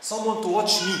 Someone to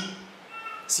watch me.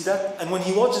 See that? And when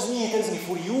he watches me, he tells me,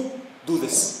 for you, do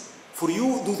this. For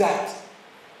you, do that.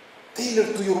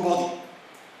 Tailor to your body.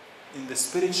 In the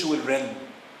spiritual realm,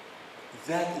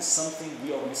 that is something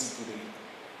we are missing today.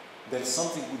 There is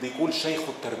something they call Shaykh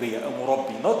al-Tarbiyah, a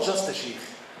murabbi. Not just a sheikh.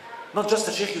 Not just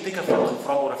a sheikh you take a fatwa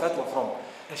from or a fatwa from.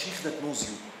 A sheikh that knows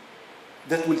you.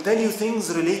 That will tell you things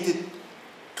related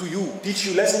to you. Teach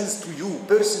you lessons to you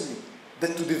personally.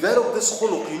 That to develop this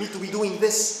khuluq, you need to be doing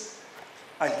this.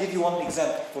 I'll give you one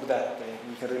example for that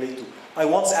you can relate to. I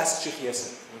once asked Sheikh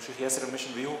Yasser. Sheikh Yasser in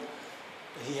Mission View,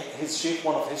 his sheikh,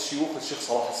 one of his shuyukh is Sheikh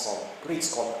Salah al-Sawi, great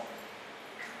scholar.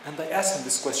 And I asked him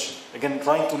this question, again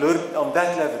trying to learn on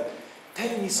that level.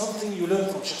 Tell me something you learned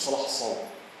from Sheikh Salah al-Sawi.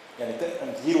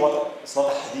 And here what, it's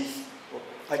not a hadith.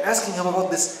 I'm asking him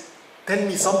about this. Tell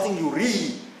me something you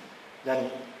really, and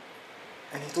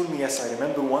he told me, yes, I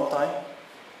remember one time,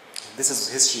 this is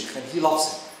his sheikh, and he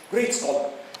loves him, great scholar.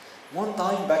 One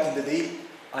time back in the day,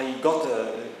 I got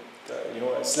a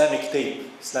Islamic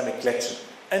tape, Islamic lecture,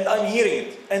 and I'm hearing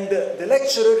it. And the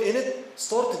lecturer in it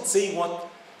started saying what?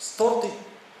 Started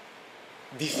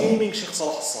defaming Sheikh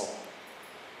Salah al-Sawi.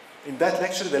 In that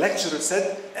lecture, the lecturer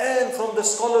said, and from the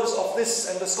scholars of this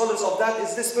and the scholars of that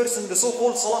is this person, the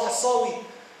so-called Salah al-Sawi,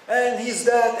 and he's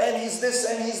that, and he's this,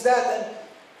 and he's that.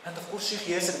 And of course, Sheikh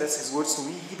Yasser, that's his words to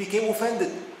me, he became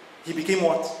offended. He became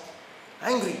what?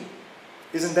 Angry.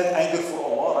 Isn't that anger for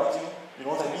Allah, right? You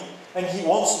know what I mean? And he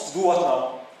wants to do what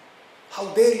now? How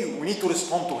dare you? We need to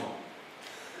respond to him.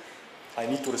 I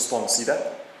need to respond, see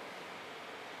that?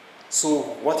 So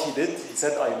what he did, he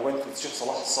said, I went with Sheikh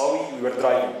Salah al-Sawi, we were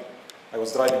driving. I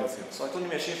was driving with him. So I told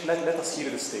him, Sheikh, let us hear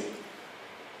this tape.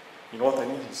 You know what I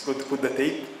mean? He's going to put the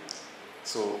tape.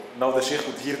 So now the Sheikh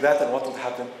would hear that, and what would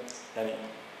happen? And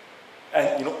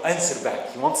answer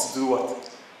back. He wants to do what?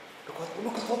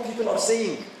 Look at what people are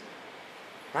saying.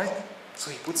 Right?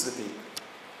 So he puts the tape.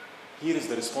 Here is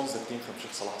the response that came from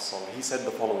Sheikh Salah al-Sawi. He said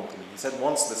the following to me. He said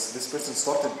once this person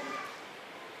started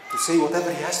to say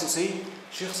whatever he has to say,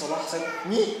 Sheikh Salah said,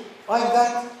 me, I'm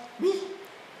that, me.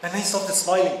 And then he started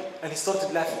smiling and he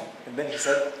started laughing. And then he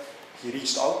said, he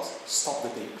reached out, stopped the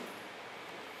tape.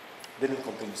 Didn't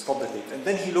continue, stopped the tape. And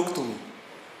then he looked to me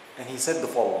and he said the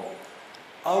following.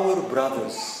 Our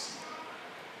brothers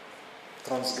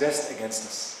transgressed against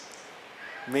us.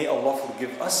 May Allah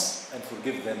forgive us and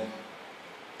forgive them.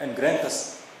 And grant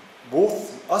us,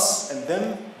 both us and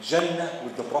them, Jannah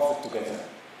with the Prophet together.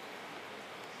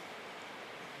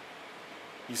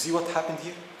 You see what happened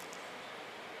here?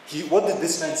 What did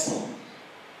this man see?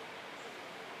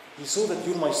 He saw that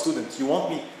you're my student. You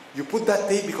want me, you put that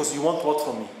tape because you want what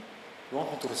from me? You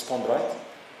want me to respond, right?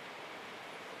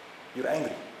 You're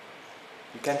angry.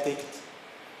 You can't take it.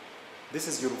 This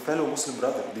is your fellow Muslim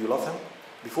brother. Do you love him?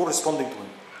 Before responding to him,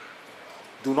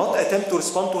 do not attempt to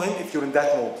respond to him if you're in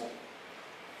that mode.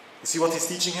 You see what he's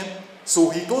teaching him? So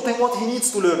he taught him what he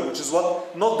needs to learn, which is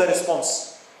what? Not the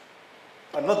response.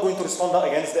 I'm not going to respond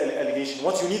against the allegation.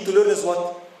 What you need to learn is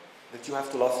what? That you have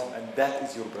to love him, and that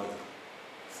is your brother.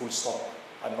 Full stop.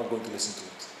 I'm not going to listen to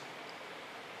it.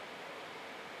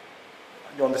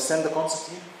 You understand the concept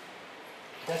here?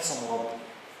 That's a moral.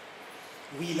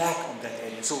 We lack on that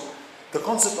area. So the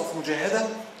concept of mujahada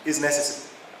is necessary.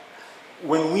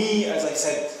 When we, as I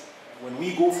said, when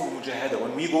we go for mujahada,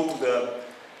 when we go to the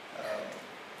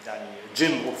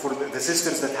gym or for the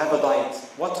sisters that have a diet,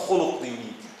 what khuluq do you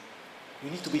need? You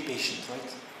need to be patient,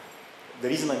 right? The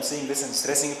reason I'm saying this and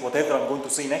stressing it, whatever I'm going to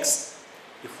say next,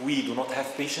 if we do not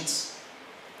have patience,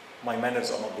 my manners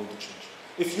are not going to change.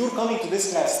 If you're coming to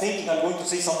this class thinking I'm going to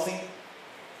say something,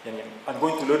 I'm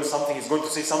going to learn something, he's going to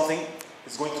say something,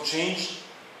 it's going to change,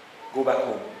 go back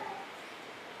home.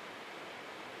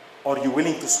 Are you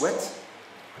willing to sweat?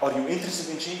 Are you interested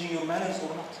in changing your manners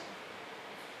or not?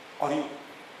 Are you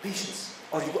patience?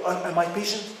 Am I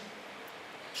patient?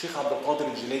 Sheikh Abdul Qadir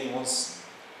al-Jilani once,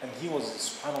 and he was,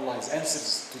 subhanAllah, his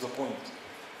answers to the point.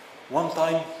 One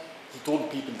time, he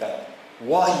told people that,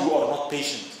 why you are not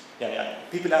patient? Yeah.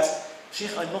 People ask,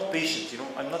 Sheikh, I'm not patient,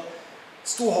 I'm not,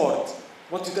 it's too hard.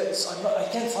 What you do is, I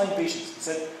can't find patience. He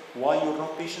said, why you're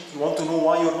not patient? You want to know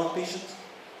why you're not patient?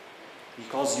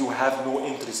 Because you have no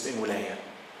interest in wilayah.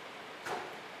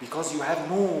 Because you have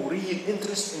no real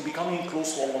interest in becoming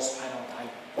close to Allah subhanahu wa ta'ala.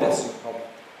 That's your problem.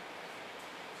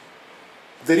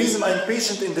 The reason I'm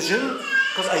patient in the gym,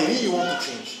 because I really want to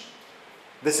change.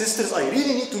 The sisters, I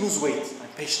really need to lose weight. I'm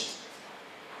patient.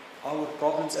 Our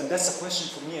problems, and that's a question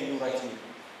for me and you right here.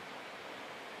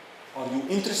 Are you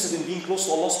interested in being close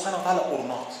to Allah subhanahu wa ta'ala or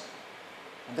not?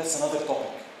 And that's another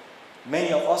topic.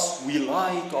 Many of us, we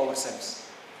lie to ourselves.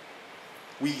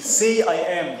 We say I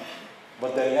am,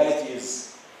 but the reality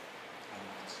is I'm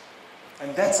not.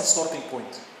 And that's a starting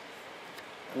point.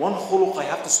 One khuluq I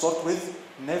have to start with,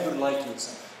 never lie to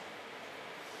yourself.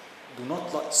 Do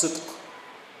not lie, sidq.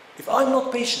 If I'm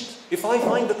not patient, if I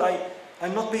find that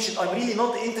I'm not patient, I'm really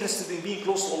not interested in being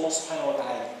close to Allah subhanahu wa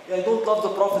ta'ala. I don't love the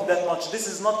Prophet that much. This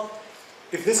is not,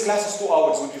 if this class is 2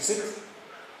 hours, would you sit?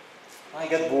 I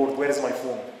get bored, where is my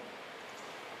phone?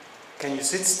 Can you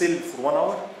sit still for 1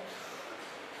 hour?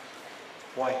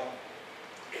 Why?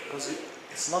 Because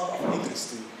it's not of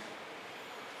interest to you.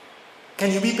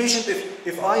 Can you be patient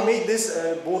if I made this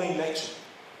a boring lecture?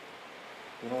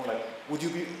 Would you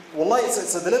be... Wallahi,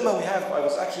 it's a dilemma we have. I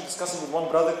was actually discussing with one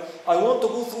brother. I want to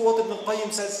go through what Ibn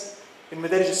al-Qayyim says in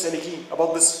Madarij al-Salikin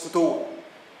about this futur.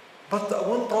 But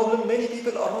one problem, many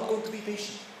people are not going to be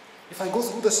patient. If I go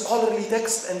through the scholarly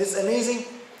text and it's amazing,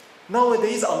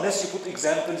 nowadays, unless you put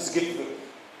examples,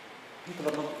 people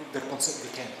are not, they're concerned,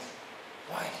 they can't.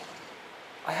 Why?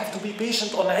 I have to be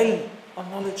patient on ilm, on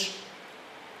knowledge.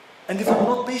 And if I'm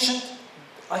not patient,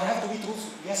 I have to be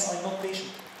truthful. Yes, I'm not patient.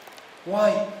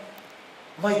 Why?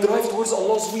 My drive towards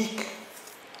Allah is weak.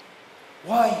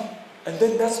 Why? And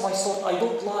then that's my thought. I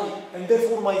don't lie. And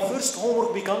therefore my first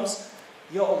homework becomes,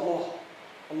 Ya Allah,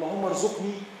 Allahumma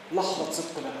arzuqni lahdat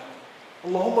sidq lana.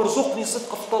 Allahumma arzuqni sidq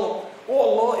talab. Oh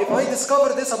Allah, if I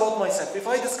discover this about myself, if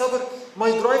I discover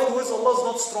my drive towards Allah is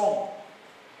not strong,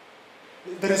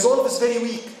 the resolve is very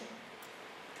weak,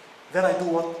 then I do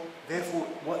what? Therefore,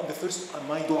 the first,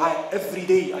 my dua, every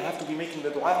day I have to be making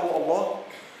the dua, oh Allah,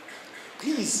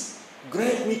 please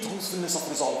grant me truthfulness of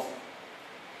resolve.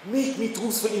 Make me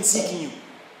truthful in seeking you.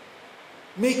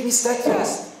 Make me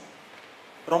steadfast.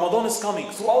 Ramadan is coming.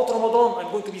 Throughout Ramadan,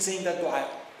 I'm going to be saying that dua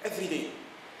every day.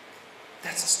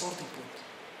 That's a starting point.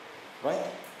 Right?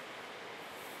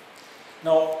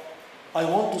 Now, I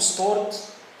want to start,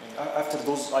 after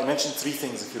those, I mentioned 3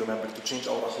 things, if you remember, to change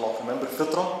our akhlaq. Remember,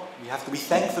 fitrah, we have to be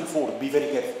thankful for it. Be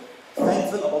very careful.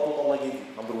 Thankful about what Allah gave you,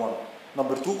 number 1.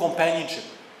 Number 2, companionship.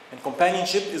 And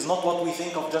companionship is not what we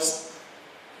think of just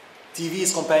TV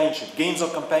is companionship, games are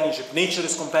companionship, nature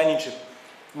is companionship,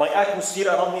 my atmosphere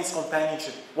around me is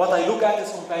companionship, what I look at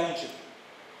is companionship.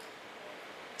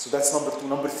 So that's number 2.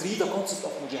 Number 3, the concept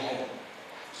of mujahada,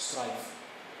 to strive.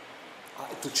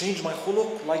 To change my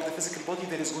khuluq, like the physical body,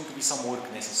 there is going to be some work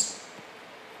necessary.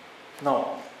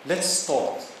 Now, let's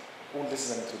start. All this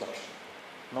is an introduction.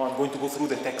 Now I'm going to go through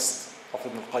the text of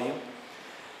Ibn al-Qayyim.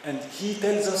 And he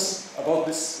tells us about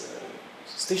this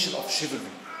station of chivalry,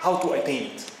 how to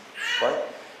attain it. Right?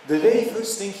 The very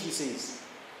first thing he says,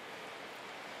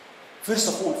 first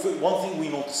of all, one thing we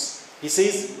notice, he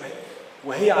says,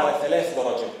 وَهِيَ عَلَى 3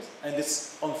 درجات, and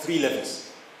it's on 3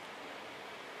 levels.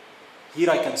 Here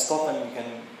I can stop and we can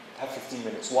have 15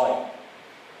 minutes. Why?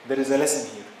 There is a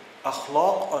lesson here.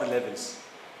 Akhlaq are levels.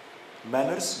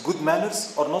 Manners, good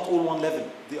manners are not all one level.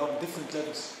 They are different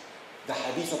levels. The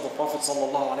hadith of the Prophet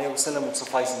ﷺ would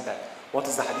suffice in that. What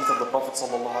is the hadith of the Prophet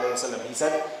ﷺ? He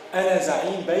said, أنا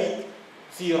زعيم بيت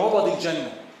في ربض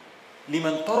الجنة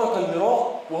لمن ترك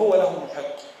المراء وهو له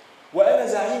محق وأنا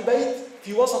زعيم بيت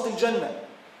في وسط الجنة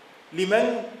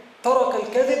لمن ترك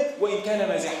الكذب وإن كان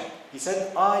مازحا. He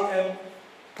said, I am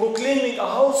proclaiming a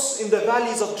house in the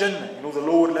valleys of Jannah. You know, the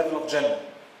lower level of Jannah.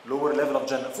 Lower level of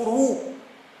Jannah. For who?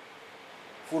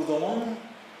 For the one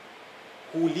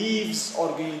who leaves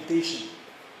argumentation.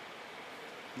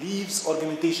 Leaves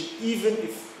argumentation, even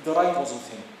if the right was with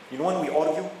him. You know, when we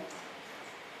argue,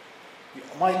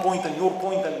 my point and your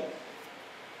point, and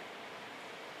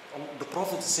the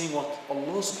Prophet is saying what?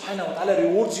 Allah subhanahu wa ta'ala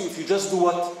rewards you if you just do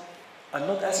what? I'm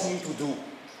not asking you to do.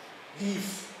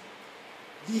 Leave.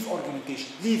 Leave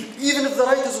argumentation. Leave it. Even if the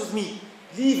right is with me,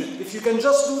 leave it. If you can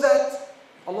just do that,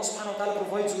 Allah subhanahu wa ta'ala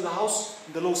provides you the house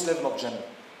in the lowest level of Jannah.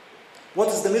 What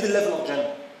is the middle level of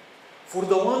Jannah? For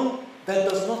the one that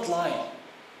does not lie.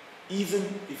 even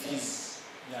if he's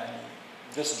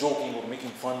just joking or making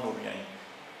fun or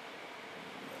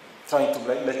trying to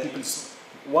let people.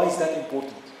 Why is that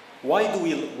important? Why do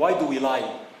we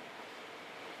lie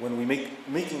when we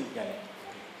making?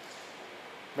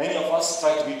 Many of us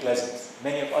try to be pleasant.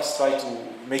 Many of us try to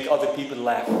make other people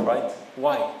laugh, right?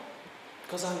 Why?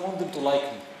 Because I want them to like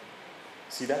me.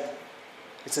 See that?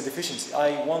 It's a deficiency.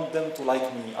 I want them to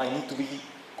like me. I need to be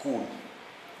cool.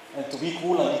 And to be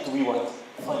cool, I need to be what?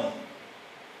 Funny.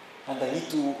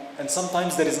 And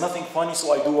sometimes there is nothing funny,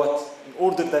 so I do what? In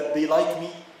order that they like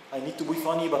me, I need to be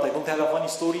funny, but I don't have a funny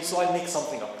story, so I make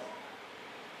something up.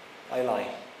 I lie.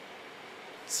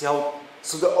 See how?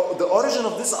 So the origin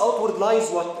of this outward lie is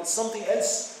what? It's something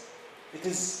else. It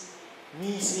is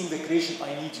me seeing the creation.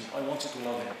 I need you. I want you to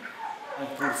love him. I'm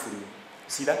poor for you.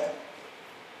 See that?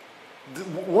 The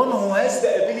one who has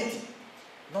the ability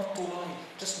not to lie.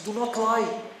 Just do not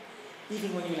lie.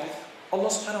 Even when you laugh. Allah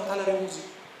subhanahu wa ta'ala removes you.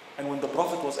 And when the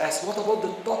Prophet was asked, what about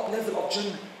the top level of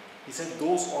Jannah? He said,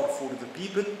 those are for the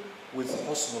people with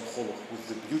husn al-khuluq, with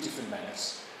the beautiful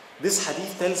manners. This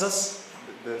hadith tells us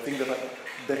the thing that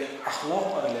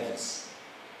akhlaq are levels.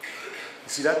 You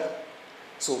see that?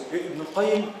 So Ibn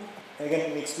al-Qayyim,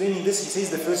 again in explaining this, he says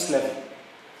the first level.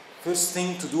 First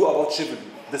thing to do about chivalry,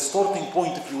 the starting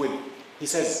point, if you will. He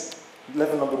says,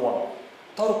 level number 1,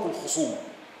 ترك الخصوم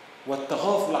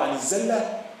والتغافل عن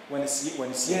الزلة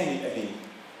ونسيان الأدين.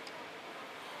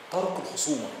 ترك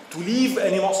الخصومة, to leave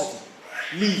animosity.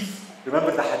 Leave.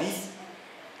 Remember the hadith?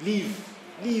 Leave.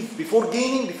 Leave. Before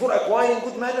acquiring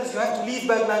good manners, you have to leave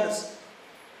bad manners.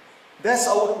 That's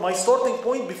my starting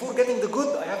point. Before getting the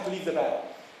good, I have to leave the bad.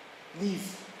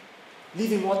 Leave.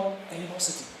 Leaving what?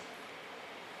 Animosity.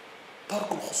 ترك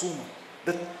الخصومة.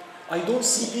 That I don't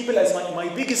see people as my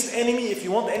biggest enemy. If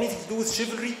you want anything to do with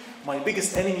chivalry, my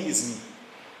biggest enemy is me.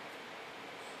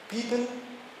 People,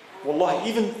 wallahi,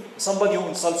 even somebody who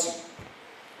insults you,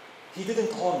 he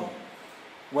didn't harm me.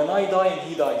 When I die and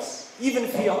he dies, even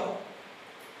if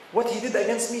what he did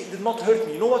against me did not hurt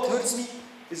me. You know what hurts me?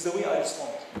 Is the way I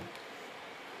respond.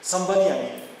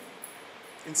 Somebody,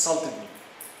 insulted me.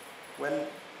 Well,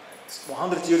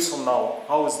 100 years from now,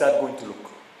 how is that going to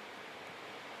look?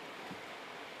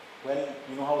 Well,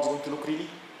 you know how it's going to look really?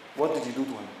 What did you do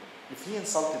to him? If he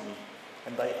insulted me,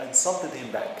 and I insulted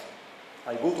him back,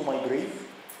 I go to my grave,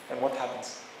 and what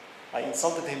happens? I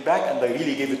insulted him back, and I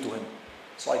really gave it to him.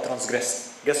 So I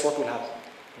transgressed. Guess what will happen?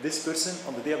 This person,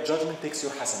 on the day of judgment, takes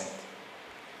your hasanat.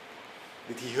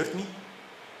 Did he hurt me?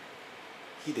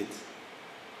 He did.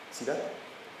 See that?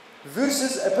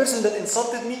 Versus a person that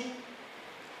insulted me,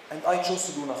 and I chose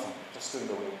to do nothing, just turned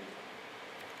away.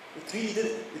 It really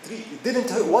didn't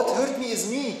hurt. What hurt me is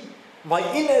me. My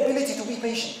inability to be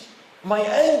patient. My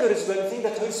anger is the thing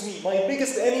that hurts me. My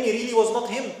biggest enemy really was not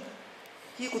him.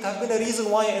 He could have been a reason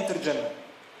why I entered Jannah.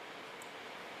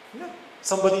 Yeah.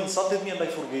 Somebody insulted me and I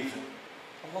forgave him.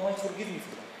 Allah might forgive me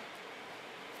for that.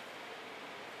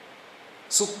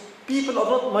 So people are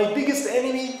not, my biggest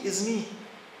enemy is me.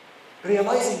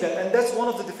 Realizing that, and that's one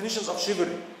of the definitions of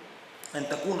chivalry. أن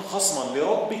تكون خصما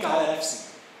لربك على نفسك.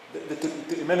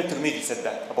 The Imam al-Tirmidhi said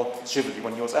that about chivalry.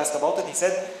 When he was asked about it, he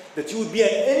said that you would be an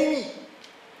enemy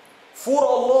for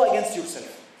Allah against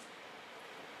yourself.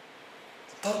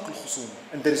 ترك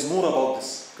الخصومة. And there is more about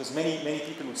this, because many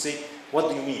people would say, what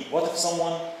do you mean? What if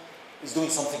someone is doing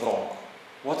something wrong?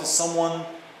 What if someone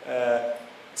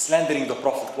slandering the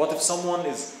Prophet? What if someone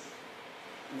is...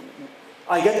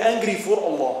 I get angry for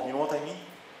Allah. You know what I mean?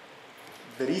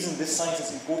 The reason this science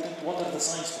is important, what are the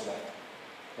signs for that?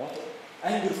 What?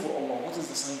 Anger for Allah, what is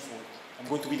the sign for it? I'm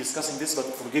going to be discussing this, but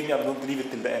forgive me, I'm going to leave it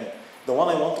till the end. The one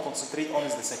I want to concentrate on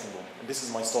is the second one, and this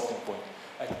is my starting point.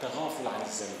 التغافل عن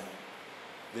الزلة.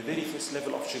 The very first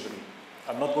level of chivalry.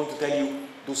 I'm not going to tell you,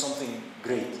 do something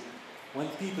great. When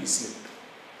people slip,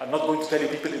 I'm not going to tell you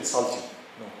people insult you.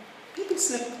 No. People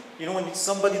slip. You know, when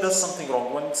somebody does something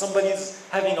wrong, when somebody is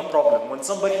having a problem, when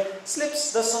somebody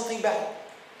slips, does something bad,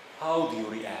 how do you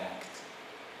react?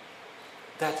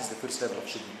 That is the first level of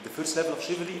chivalry. The first level of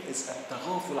chivalry is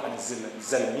التغافل عن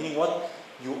الزلة. Meaning what?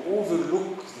 You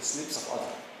overlook the slips of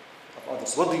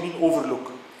others. What do you mean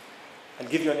overlook? I'll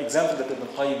give you an example that Ibn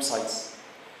Qayyim cites.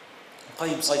 Ibn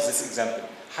Qayyim cites this example.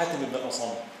 Hatim ibn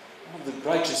Asam, one of the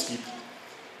righteous people.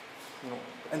 You know,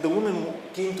 and the woman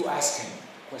came to ask him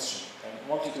a question. And I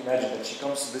want you to imagine that she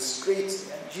comes to this great,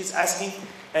 and she's asking,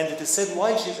 and it is said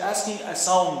while she's asking, a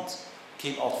sound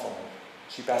came out from her.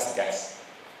 She passed the gas.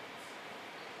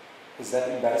 Is that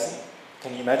embarrassing?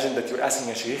 Can you imagine that you're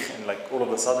asking a sheikh and like all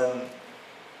of a sudden,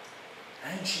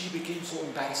 and she became so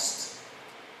embarrassed.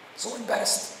 So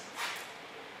embarrassed.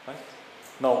 Right?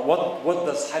 Now, what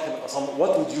does Hatim al-Asam,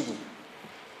 what would you do?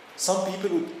 Some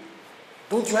people would,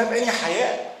 don't you have any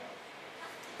haya?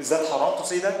 Is that haram to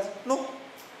say that? No.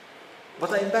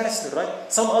 But I embarrassed her,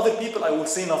 right? Some other people I will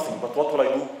say nothing, but what will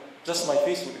I do? Just my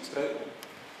face will express it.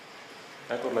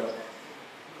 Right? Or like,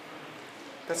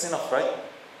 that's enough, right?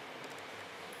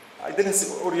 I didn't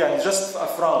say, or yeah, just a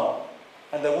frown,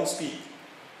 and I won't speak.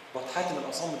 But Hatim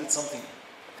al-Asam did something.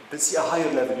 Let's see a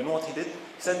higher level. You know what he did?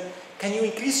 He said, can you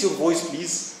increase your voice,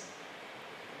 please?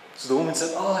 So the woman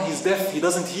said, he's deaf, he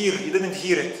didn't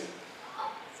hear it.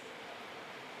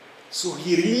 So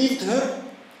he relieved her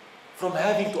from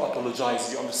having to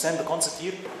apologize. You understand the concept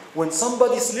here? When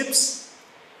somebody slips,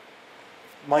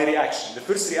 my reaction. The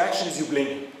first reaction is you blame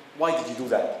him. Why did you do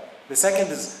that? The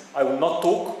second is, I will not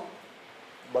talk,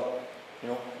 but,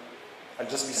 I'll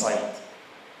just be silent.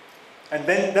 And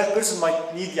then that person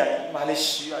might need,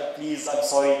 malish, please, I'm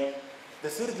sorry. The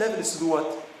third level is to do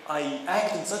what? I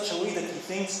act in such a way that he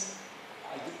thinks,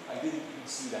 I didn't even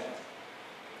see that.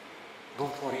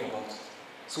 Don't worry about it.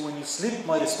 So when you slip,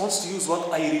 my response to you is what?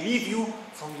 I relieve you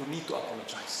from your need to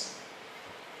apologize.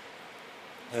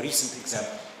 A recent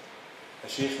example. A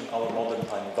sheikh in our modern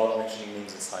time, without mentioning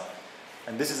names this time.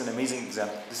 And this is an amazing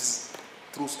example. This is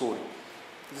a true story.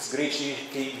 This great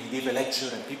sheikh came, he gave a lecture,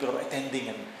 and people are attending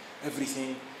and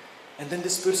everything. And then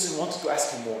this person wanted to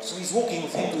ask him more. So he's walking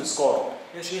with him to his car.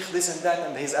 Yeah, sheikh, this and that,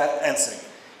 and he's answering.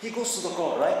 He goes to the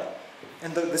car, right?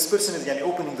 And this person is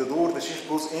opening the door, the sheikh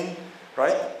goes in,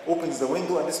 right? Opens the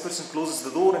window, and this person closes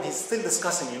the door, and he's still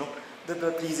discussing,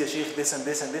 please, ya sheikh, this and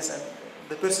this and this. And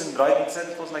the person driving said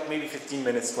it was like maybe 15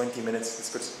 minutes, 20 minutes, this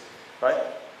person, right?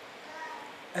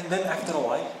 And then after a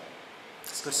while,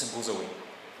 this person goes away.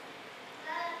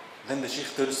 Then the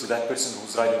sheikh turns to that person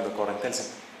who's driving the car and tells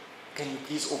him, can you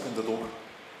please open the door?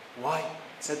 Why?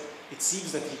 He said, it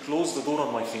seems that he closed the door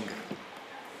on my finger.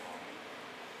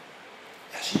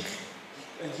 Yeah, sheikh.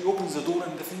 And he opens the door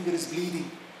and the finger is bleeding.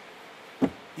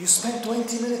 You spent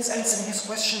 20 minutes answering his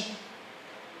question.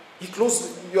 He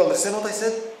closed, you understand what I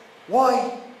said? Why?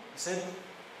 He said,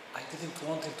 I didn't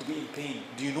want him to be in pain.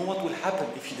 Do you know what will happen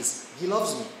if he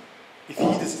loves me?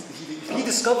 If he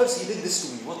discovers he did this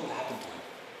to me, what will happen to him?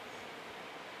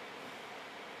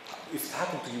 If it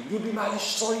happened to you, you'll be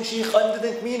malish, sorry sheikh, I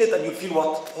didn't mean it, and you'll feel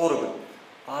what? Horrible.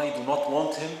 I do not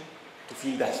want him to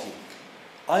feel that feeling.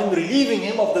 I'm relieving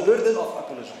him of the burden of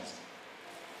apologizing.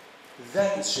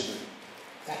 That is chivalry.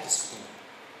 That is chivalry.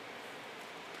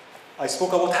 I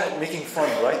spoke about making fun,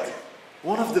 right?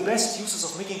 One of the best uses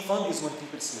of making fun is when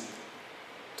people slip,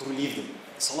 to relieve them.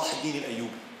 Salah ad-Din al-Ayyubi,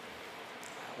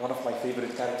 one of my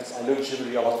favorite characters. I learned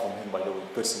chivalry a lot from him, by the way,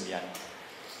 personally.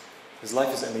 His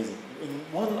life is amazing. In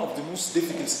one of the most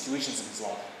difficult situations in his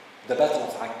life, the Battle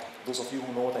of Akka. Those of you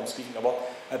who know what I'm speaking about,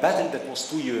 a battle that was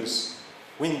 2 years.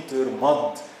 Winter,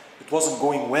 mud, it wasn't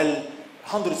going well,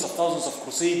 hundreds of thousands of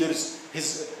crusaders,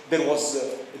 there was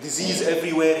disease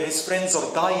everywhere, his friends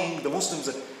are dying, the Muslims,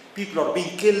 people are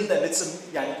being killed, and it's a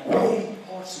very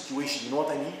hard situation, you know what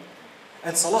I mean?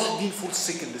 And Salah ad-Din falls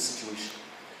sick in this situation.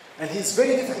 And his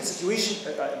very difficult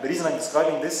situation, the reason I'm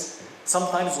describing this,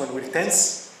 sometimes when we're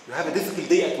tense, you have a difficult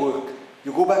day at work,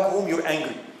 you go back home, you're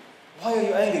angry. Why are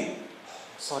you angry?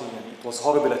 Sorry, it was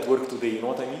horrible at work today, you know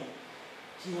what I mean?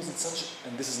 He was in such,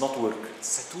 and this is not work,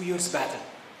 it's a 2 years battle.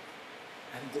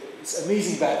 And it's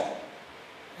amazing battle.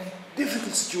 And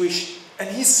difficult situation. And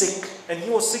he's sick, and he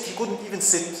was sick, he couldn't even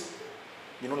sit.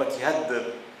 Like he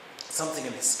had something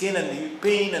in his skin, and he had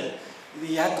pain, and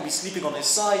he had to be sleeping on his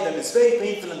side, and it's very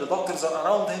painful, and the doctors are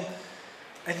around him.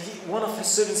 And one of his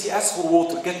servants, he asked for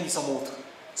water, get me some water.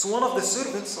 So one of the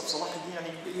servants of Salah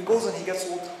ad-Din, he goes and he gets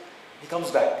water. He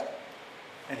comes back.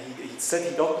 And he said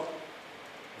he got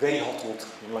very hot water,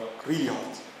 like really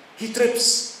hot. He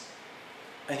trips.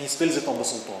 And he spills it on the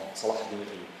Sultan, Salah ad-Din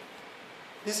al-Ayyubi.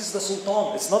 This is the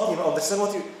Sultan. It's not, understand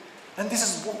what you... And this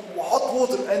is hot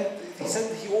water. And he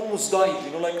said he almost died,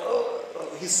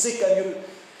 he's sick.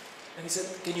 And he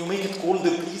said, can you make it colder,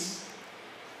 please?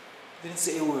 Didn't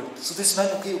say a word. So this man,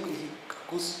 okay, he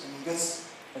goes and he gets,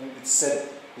 and it said,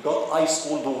 he got ice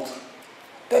cold water.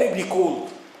 Terribly cold.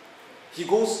 He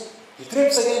goes, he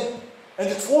trips again, and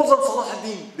it falls on Salah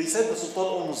ad-Din. They said the Sultan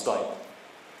almost died.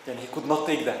 And he could not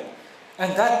take that.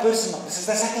 And that person, this is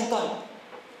the second time.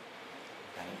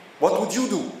 What would you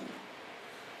do?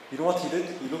 You know what he did?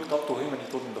 He looked up to him and he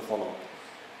told him the following.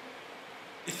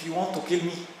 If you want to kill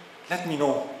me, let me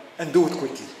know, and do it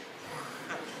quickly.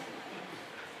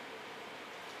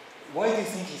 Why do you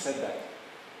think he said that?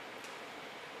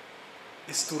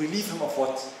 It's to relieve him of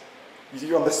what?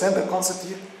 You understand the concept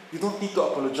here? You don't need to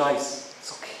apologize.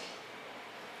 It's okay.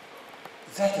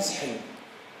 That is hilm.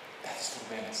 That is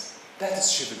forbearance. That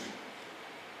is chivalry.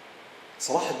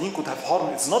 Salah ad-Din could have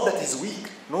harmed. It's not that he's weak.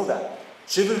 Know that.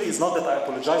 Chivalry is not that I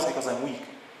apologize because I'm weak.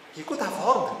 He could have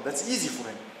harmed him. That's easy for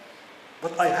him.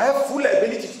 But I have full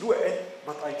ability to do it.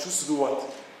 But I choose to do what?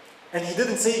 And he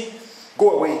didn't say,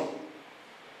 go away.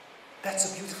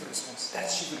 That's a beautiful response.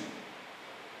 That's chivalry.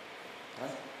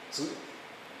 Right? So,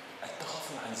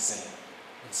 التغافل عن الزلة.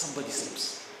 When somebody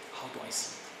slips, how do I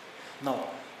see it? Now,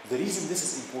 the reason this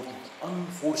is important,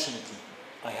 unfortunately,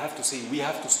 I have to say, we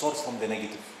have to start from the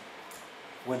negative.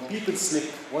 When people slip,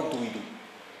 what do we do?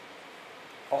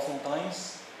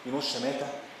 Oftentimes, you know, shamata,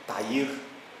 ta'yir,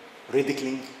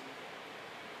 ridiculing.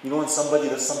 You know when somebody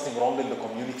does something wrong in the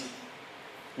community?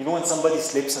 You know when somebody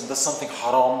slips and does something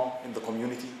haram in the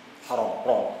community? Haram,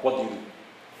 wrong. What do you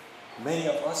do? Many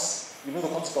of us, you know the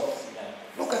concept of,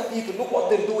 look at people, look what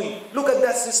they're doing. Look at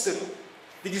that sister.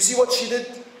 Did you see what she did?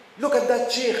 Look at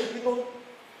that sheikh. You know,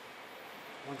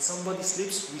 when somebody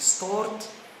slips, we start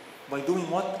by doing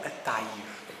what? At-ta'yir.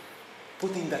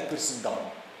 Putting that person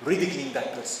down. Ridiculing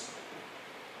that person.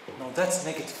 Now that's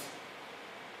negative.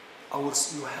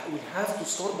 We have to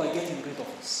start by getting rid of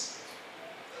this.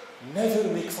 Never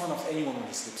make fun of anyone when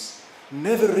he slips.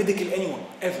 Never ridicule anyone,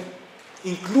 ever.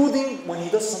 Including when he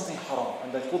does something haram.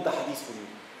 And I quote the hadith for you.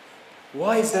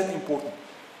 Why is that important?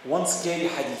 One scary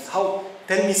hadith. How?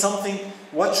 Tell me something.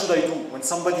 What should I do when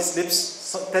somebody slips?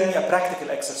 Tell me a practical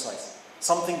exercise.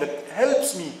 Something that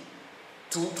helps me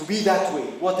to be that way.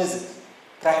 What is it?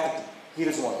 Practically. Here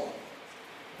is one.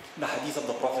 The hadith of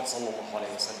the Prophet sallallahu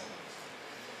alayhi wa sallam.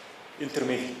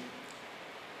 Intermediate.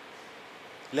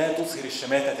 لا تظهر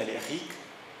الشماتة لأخيك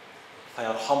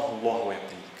فيرحمه الله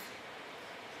ويبتليك.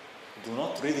 Do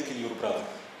not ridicule your brother.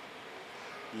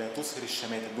 لا تظهر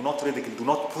الشماتة. Do not ridicule. Do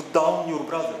not put down your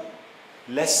brother.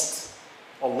 Lest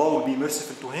Allah will be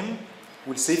merciful to him,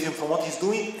 will save him from what he's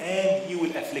doing, and he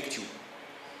will afflict you.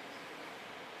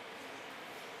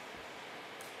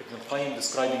 Ibn al-Qayyim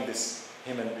describing this,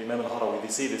 him and Imam al-Harawi, they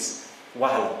say this: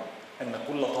 وَعْلَمْ أَنَّ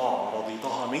كُلَّ طَاعَةٍ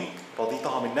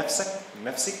رَضِيتَهَا من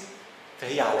نفسك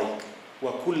فهي عليك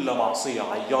وكل معصية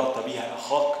عيرت بها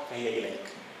أخاك فهي إليك.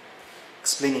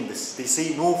 Explaining this, they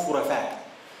say, know for a fact,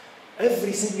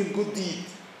 every single good deed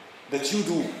that you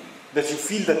do, that you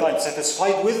feel that I'm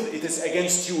satisfied with, it is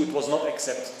against you, it was not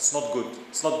accepted, it's not good,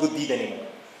 it's not good deed anymore.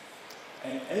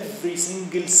 And every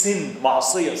single sin,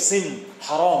 ma'asiyah, sin,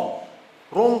 haram,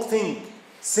 wrong thing,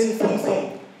 sinful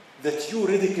thing, that you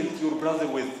ridiculed your brother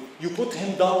with, you put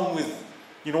him down with,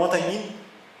 you know what I mean?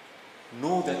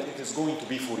 Know that it is going to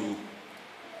be for you.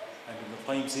 And Ibn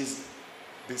Qayyim says,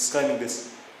 describing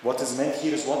this, what is meant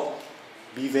here is what?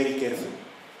 Be very careful.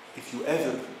 If you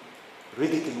ever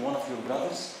ridicule one of your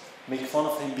brothers, make fun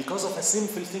of him because of a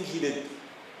sinful thing he did,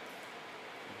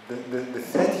 the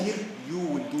threat here, you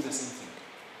will do the same thing.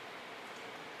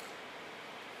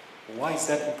 Why is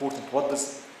that important?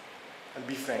 I'll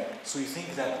be frank. So you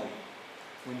think that way.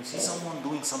 When you see someone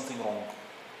doing something wrong,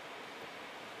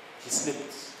 he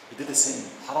slipped, he did a sin,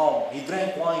 haram, he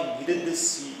drank wine, he did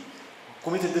this, he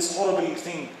committed this horrible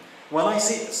thing. When I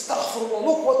say, astaghfirullah,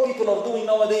 look what people are doing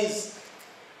nowadays.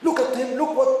 Look at him,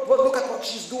 look at what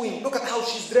she's doing, look at how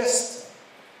she's dressed.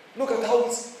 Look at how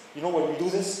it's, you know, when we do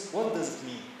this, what does it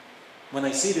mean? When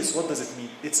I say this, what does it mean?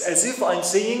 It's as if I'm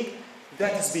saying,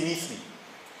 that is beneath me.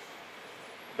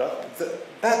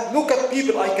 Look at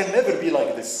people, I can never be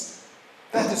like this.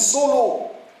 That is so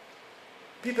low.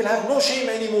 People have no shame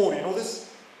anymore, you know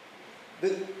this?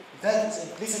 That is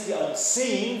implicitly I'm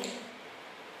saying,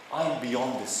 I'm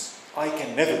beyond this. I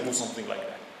can never do something like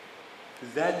that.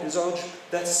 That is ujb,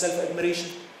 that is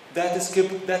self-admiration, that is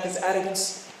kibr, that is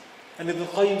arrogance. And Ibn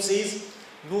Qayyim says,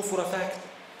 know for a fact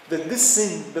that this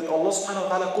sin that Allah subhanahu wa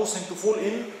ta'ala caused him to fall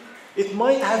in, it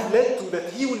might have led to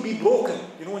that he will be broken.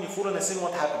 You know when you fall in a sin,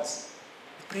 what happens?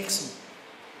 It breaks me.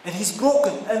 And he's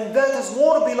broken. And that is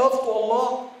more beloved to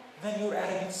Allah than your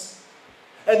arrogance.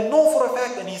 And know for a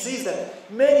fact, and he says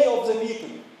that many of the people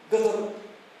that are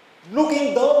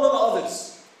looking down on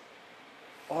others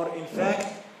are in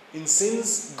fact in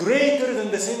sins greater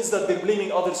than the sins that they're blaming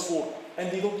others for.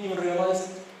 And they don't even realize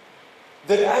it.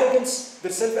 Their arrogance,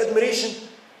 their self-admiration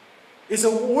is a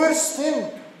worse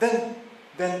sin than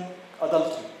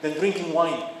adultery, than drinking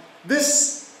wine.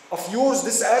 This of yours,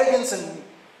 this arrogance and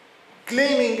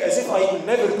claiming as if I will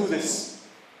never do this.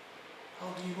 How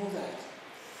do you know that?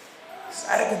 This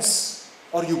arrogance.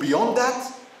 Are you beyond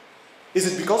that?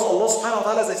 Is it because Allah subhanahu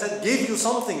wa ta'ala, as I said, gave you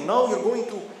something, now you're going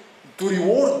to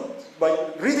reward by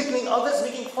ridiculing others,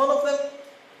 making fun of them?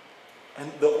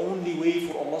 And the only way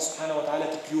for Allah subhanahu wa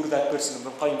ta'ala to cure that person,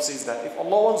 Ibn Qayyim says that, if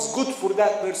Allah wants good for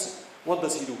that person, what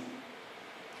does He do?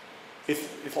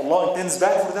 If Allah intends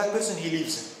bad for that person, He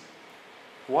leaves him.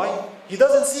 Why? He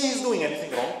doesn't see he's doing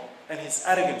anything wrong, and his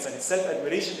arrogance and his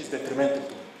self-admiration is detrimental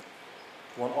to him.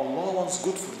 When Allah wants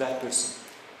good for that person,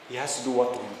 He has to do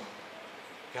what to him?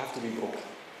 You have to be broken.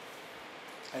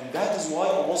 And that is why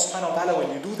Allah subhanahu wa ta'ala,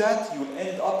 when you do that, you will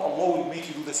end up, Allah will make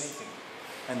you do the same thing.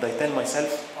 And I tell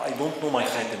myself, I don't know my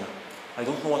khatima. I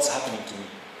don't know what's happening to me.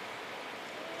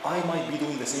 I might be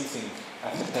doing the same thing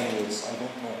after 10 years. I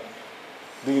don't know.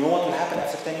 Do you know what will happen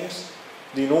after 10 years?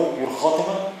 Do you know your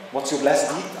khatima? What's your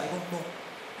last deed? I don't know.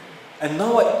 And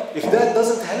now, if that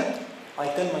doesn't help, I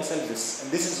tell myself this.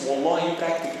 And this is wallahi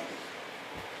practical.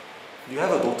 Do you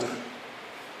have a daughter?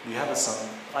 Do you have a son?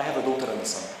 I have a daughter and a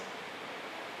son.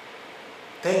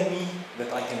 Tell me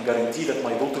that I can guarantee that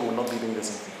my daughter will not be doing the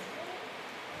same thing.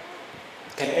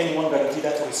 Can anyone guarantee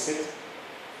that for his kid?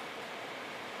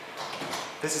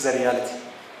 This is a reality.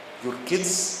 Your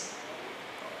kids,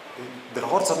 their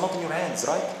hearts are not in your hands,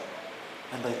 right?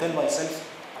 And I tell myself,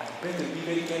 I better be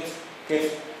very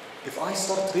careful. If I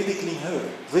start ridiculing her,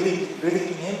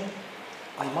 ridiculing him,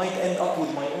 I might end up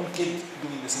with my own kid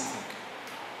doing the same thing.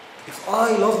 If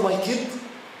I love my kid,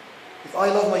 I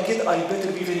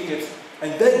better be very careful.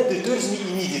 And that deters me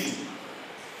immediately.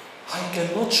 I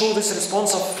cannot show this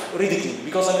response of ridiculing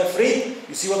because I'm afraid.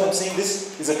 You see what I'm saying?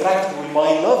 This is a practical.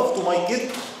 My love to my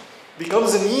kid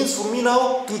becomes a means for me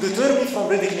now to deter me from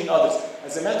ridiculing others.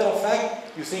 As a matter of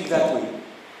fact, you think that way.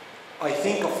 I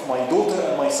think of my daughter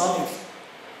and my son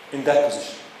in that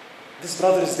position. This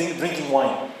brother is drinking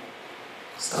wine.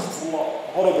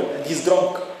 Astaghfirullah, horrible, and he's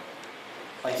drunk.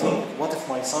 I think, what if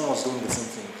my son was doing the same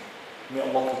thing? May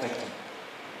Allah protect him.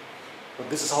 But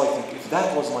this is how I think. If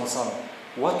that was my son,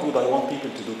 what would I want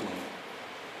people to do to him?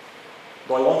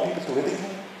 Do I want people to ridicule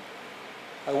him?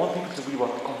 I want people to be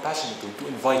compassionate to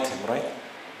invite him, right?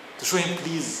 To show him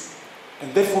please.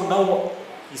 And therefore now,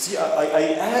 you see,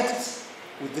 I act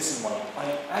with this in mind.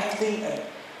 I'm acting and,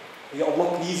 Ya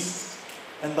Allah please.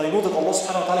 And I know that Allah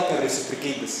subhanahu wa ta'ala can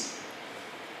reciprocate this.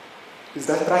 Is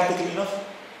that practical enough?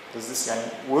 Does this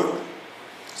work?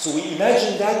 So we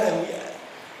imagine that, and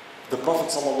the Prophet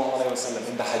sallallahu alaihi wasallam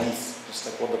in the hadith, just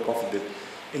like what the Prophet did.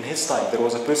 In his time, there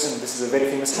was a person, this is a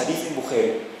very famous hadith in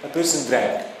Bukhari, a person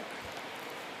drank.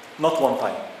 Not one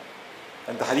time.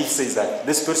 And the hadith says that.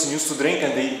 This person used to drink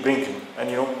and they bring him. And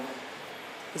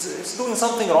it's doing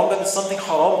something wrong and it's something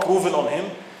haram proven on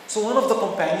him. So one of the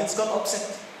companions got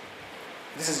upset.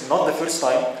 This is not the first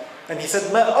time. And he said,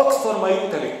 مَا أَكْثَرْ مَا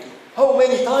يُؤْتَبِكْ. How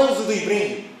many times do they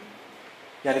bring you?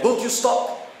 Don't you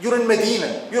stop. You're in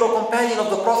Medina. You're a companion of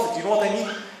the Prophet. You know what I mean?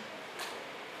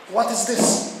 What is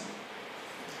this?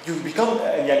 You become,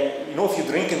 if you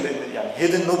drink in the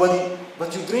hidden nobody,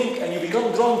 but you drink and you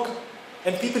become drunk.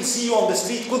 And people see you on the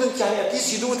street, at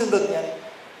least you do it in the,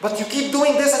 but you keep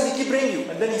doing this and they keep bringing you.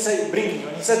 And then he said, bringing you.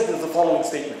 And he said the following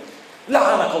statement.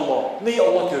 لَعَنَكَ اللَّهُ. May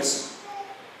Allah curse you.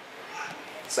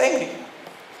 It's angry.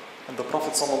 And the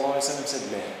Prophet ﷺ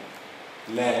said,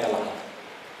 لَا تَلْعَنْ.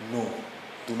 No,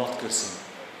 do not curse him.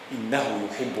 إِنَّهُ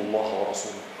يُحِبُّ اللَّهَ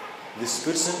وَرَسُولُهُ. This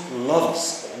person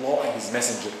loves Allah and His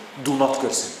Messenger. Do not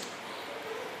curse him.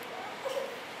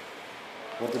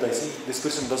 What did I say? This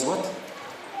person does what?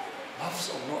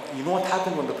 Loves Allah. You know what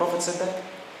happened when the Prophet said that?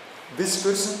 This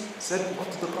person said, what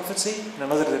did the Prophet say? In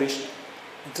another narration.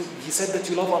 He said that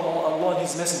you love Allah and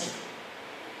His Messenger.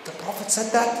 The Prophet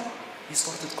said that. He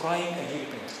started crying and he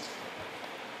repented.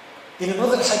 In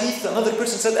another hadith, another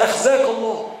person said, أخزاك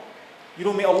Allah.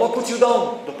 May Allah put you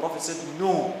down. The Prophet said,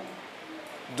 no.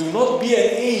 Do not be an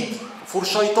aid for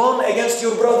shaitan against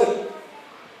your brother. Do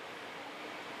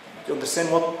you understand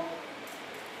what?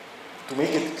 To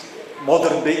make it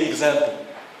modern day example,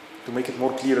 to make it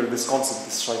more clearer, this concept,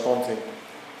 this shaitan thing.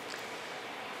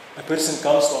 A person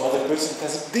comes to another person and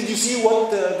says, did you see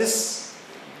what this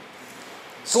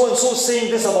so-and-so is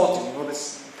saying this about you?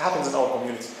 This happens in our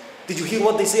community. Did you hear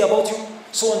what they say about you?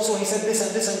 So-and-so, he said this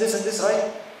and this and this and this, right?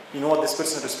 You know what this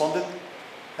person responded?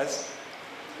 Yes?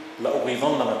 لَأُغِيظَنَّ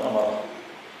مَنْ أَمَرَ.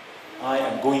 I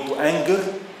am going to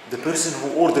anger the person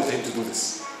who ordered him to do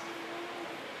this.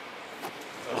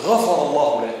 غَفَرَ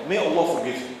اللَّهُ لَهُ. May Allah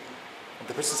forgive him. And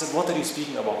the person said, what are you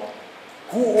speaking about?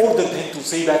 Who ordered him to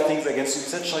say bad things against you? He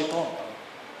said, shaitan.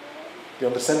 Do you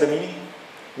understand the meaning?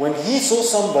 When he saw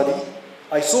somebody,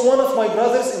 I saw one of my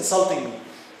brothers insulting me.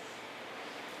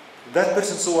 That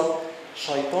person saw what?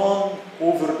 Shaitan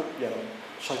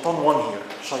Shaitan won here.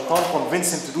 Shaitan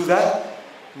convinced him to do that.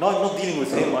 Now I'm not dealing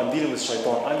with him, I'm dealing with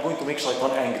shaitan. I'm going to make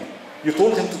shaitan angry. You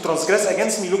told him to transgress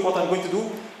against me, look what I'm going to do.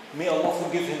 May Allah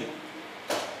forgive him.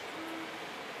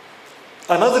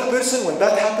 Another person, when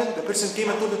that happened, the person came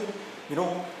and told him,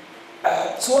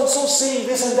 so-and-so saying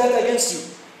this and that against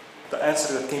you. The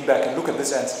answer that came back, and look at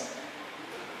this answer.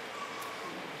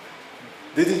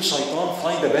 Didn't Shaitan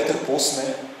find a better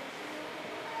postman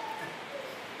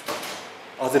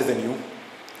other than you?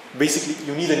 Basically,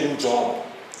 you need a new job.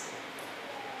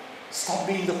 Stop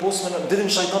being the postman. Didn't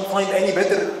Shaitan find any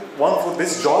better one for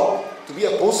this job? To be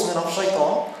a postman of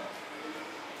Shaitan?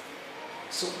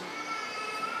 So,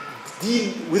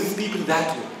 deal with people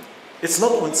that way. It's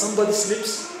not when somebody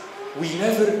slips, we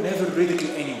never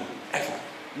ridicule anyone. Ever.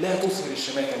 لا تظهر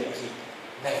الشماتة لأخيك.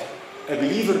 Never. A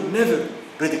believer never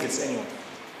ridicules anyone.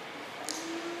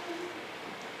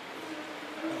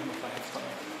 I don't know if I have time.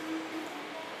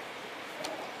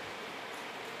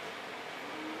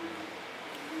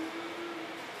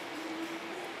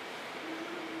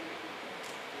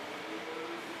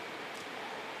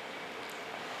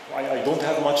 I don't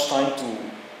have much time to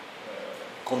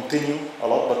continue a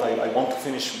lot, but I want to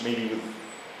finish maybe with,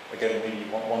 again, maybe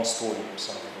one story or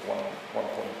something, one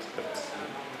point. That,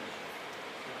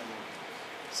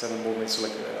 7 more minutes, so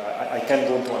like, I can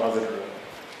go into another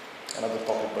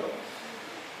topic, but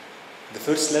the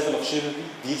first level of chivalry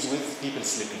deals with people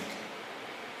slipping.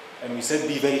 And we said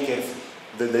be very careful.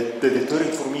 The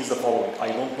deterrent for me is the following. I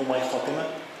don't know my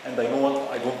khatima, and I don't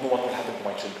know what will happen to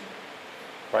my children.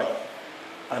 Right?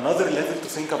 Another level to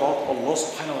think about Allah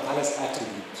subhanahu wa ta'ala's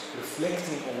attributes,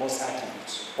 reflecting Allah's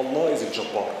attributes. Allah is a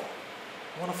Jabbar.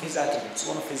 One of His attributes,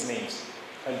 one of His names.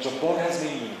 And Jabbar has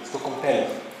many meanings. The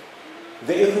compeller,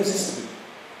 the irresistible.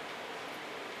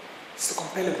 It's the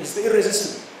compeller, He's the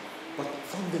irresistible. But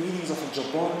from the meanings of a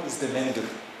Jabbar is the mender.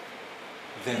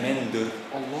 The mender.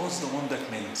 Allah is the one that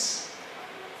mends.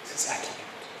 It's His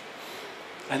attribute.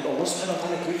 And Allah subhanahu wa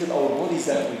ta'ala created our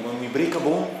bodies that way. When we break a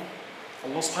bone,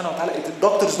 Allah subhanahu wa ta'ala,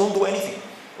 doctors don't do anything.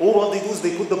 All what they do is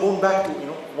they put the bone back to,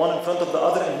 one in front of the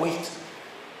other and wait.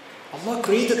 Allah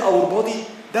created our body,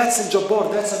 that's a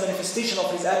Jabbar, that's a manifestation of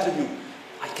His attribute.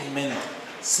 I can mend.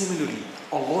 Similarly,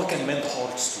 Allah can mend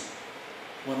hearts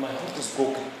too. When my heart is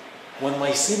broken, when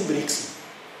my sin breaks me,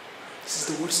 this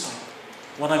is the worst time.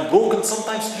 When I'm broken,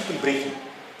 sometimes people break me.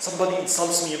 Somebody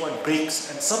insults me and breaks,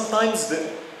 and sometimes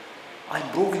I'm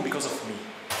broken because of me.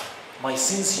 My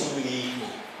sins humiliate me.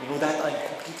 You know that I'm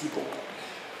completely broken.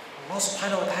 Allah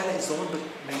subhanahu wa ta'ala is the one that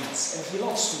mends, and He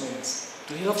loves to mend.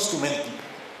 He loves to mend people.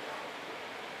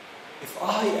 If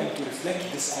I am to reflect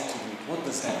this attribute, what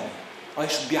does that mean? I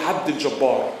should be Abd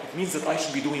al-Jabbar. It means that I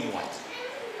should be doing what?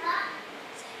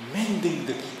 Mending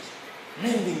the people.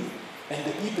 Mending. And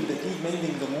the people that need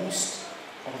mending the most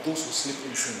are those who slip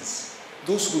in sins.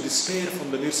 Those who despair from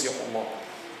the mercy of Allah.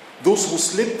 Those who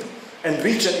slip and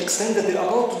reach an extent that they're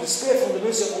about to despair from the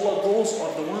mercy of Allah, those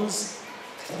are the ones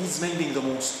that needs mending the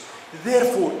most.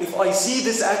 Therefore, if I see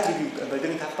this attribute, and I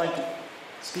didn't have time to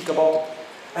speak about it,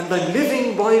 and I'm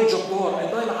living by Jabbar,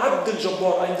 and I'm Abd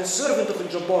al-Jabbar, I'm the servant of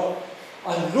al-Jabbar,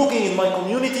 I'm looking in my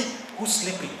community who's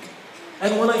slipping.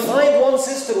 And when I find one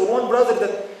sister or one brother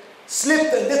that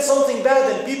slipped and did something bad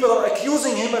and people are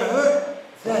accusing him or her,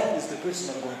 that is the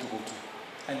person I'm going to go to.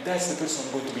 And that's the person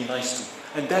I'm going to be nice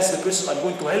to. And that's the person I'm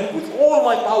going to help with all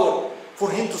my power for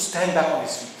him to stand back on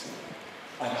his feet.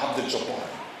 I'm Abd al-Jabbar.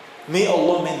 May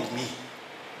Allah mend me.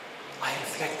 I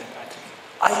reflect that attribute.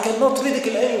 I cannot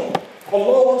ridicule anyone.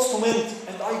 Allah wants to mend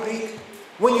and I break.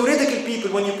 When you ridicule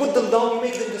people, when you put them down, you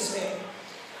make them despair.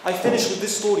 I finish with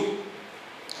this story.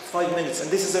 5 minutes.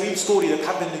 And this is a real story that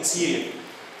happened in Syria.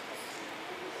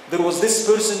 There was this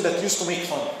person that used to make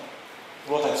fun.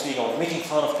 What I'm speaking of, making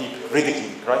fun of people,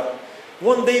 ridiculing, right?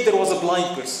 One day there was a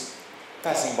blind person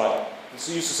passing by.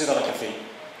 He used to sit on a cafe.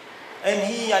 And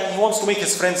he wants to make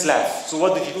his friends laugh. So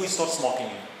what did he do? He starts mocking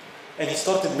him. And he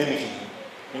started mimicking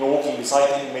him. Walking beside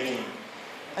him, making...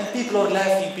 And people are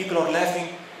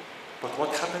laughing. But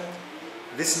what happened?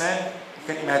 This man,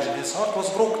 you can imagine, his heart was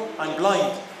broken. I'm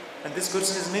blind. And this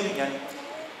person is mimicking.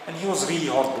 And he was really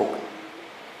heartbroken.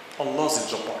 Allah's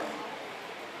al-Jabbar.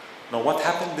 Now what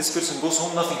happened? This person goes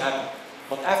home, nothing happened.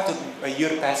 But after a year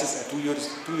passes, 2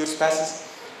 years passes,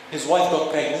 his wife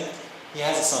got pregnant. He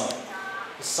has a son.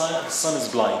 His son is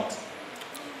blind.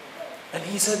 And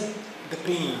he said, the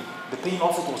pain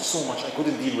of it was so much, I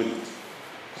couldn't deal with it.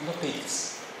 I could not take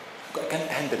this. I can't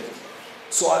handle it.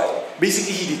 So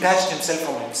basically he detached himself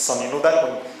from his son. You know that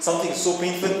when something is so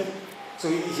painful? So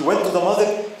he went to the mother,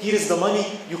 here is the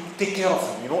money, you take care of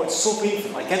him. It's so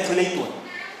painful, I can't relate to him.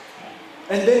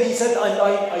 And then he said,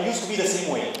 I used to be the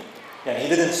same way. And he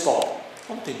didn't stop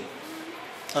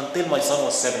until my son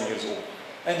was 7 years old.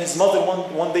 And his mother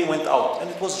one day went out, and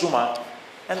it was Jum'ah.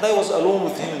 And I was alone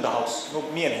with him in the house,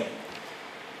 me and him.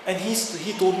 And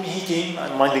he told me, he came,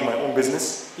 I'm minding my own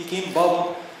business. He came,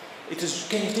 Baba,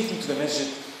 can you take me to the masjid?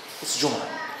 It's Jum'ah.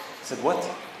 I said, what?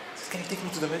 He said, can you take me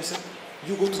to the masjid?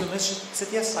 You go to the masjid? He said,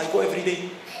 yes, I go every day.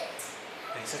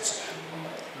 I said,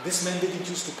 SubhanAllah, this man didn't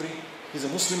used to pray. He's a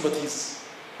Muslim, but he's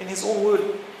in his own world.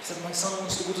 He said, my son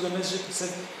wants to go to the masjid. He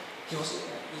said,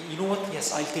 you know what?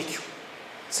 Yes, I'll take you.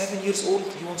 7 years old,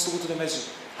 he wants to go to the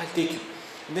masjid. I'll take you.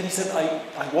 And then he said,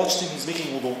 I watched him, he's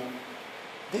making wudu.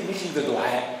 Then making the dua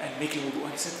and making wudu.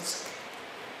 And he said,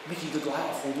 making the dua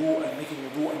of wudu and making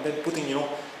wudu and then putting,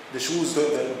 the shoes,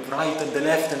 the right and the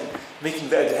left and making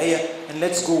the ad'iyah and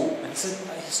let's go. And he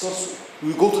said,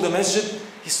 we go to the masjid,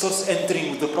 he starts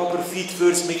entering with the proper feet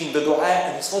first, making the dua,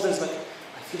 and his father is like,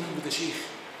 I feel him with the sheikh.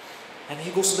 And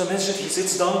he goes to the masjid, he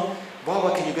sits down,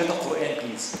 Baba, can you get a Quran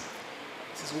please?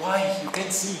 He says, why? You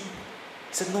can't see.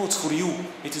 He said, no, it's for you.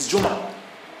 It is Jum'ah.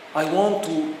 I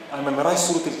memorize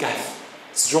Surah Al-Kahf.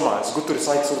 It's Jum'ah, it's good to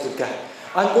recite Surah Al-Kahf.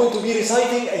 I'm going to be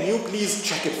reciting and you please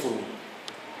check it for me.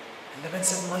 And the man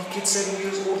said, my kid 7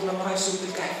 years old memorized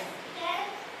Surah Al-Kahf.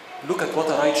 Look at what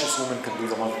a righteous woman can do,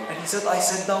 the mother. And he said, I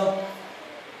sat down.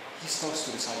 He starts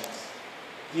to recite.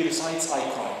 He recites, I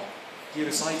cry. He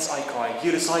recites, I cry. He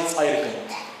recites, I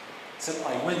repent. He said,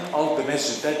 I went out the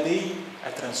masjid that day, I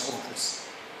transformed this.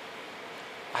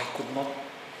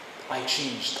 I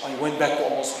changed. I went back to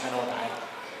Allah subhanahu wa ta'ala.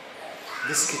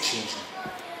 This kid changed me.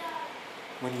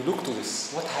 When you look to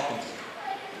this, what happened here?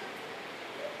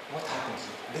 What happened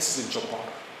here? This is al-Jabbar.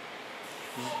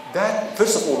 That,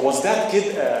 first of all, was that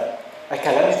kid a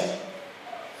calamity?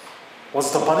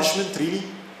 Was it a punishment, really?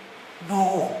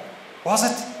 No. Was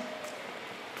it?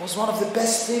 It was one of the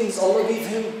best things Allah gave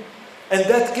him. And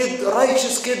that kid, a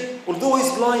righteous kid, although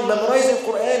he's blind, memorizing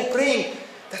Quran, praying,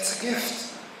 that's a gift.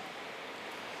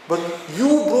 But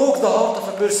you broke the heart of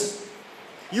a person.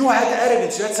 You had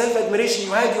arrogance, you had self-admiration,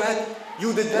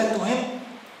 you did that to him.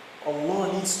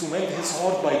 Allah needs to mend his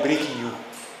heart by breaking you.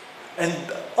 And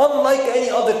unlike any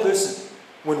other person,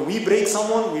 when we break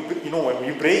someone, when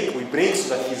we break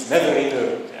so that he's never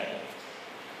returned.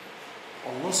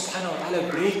 Allah subhanahu wa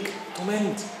ta'ala break to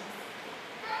mend.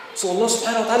 So Allah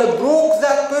subhanahu wa ta'ala broke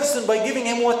that person by giving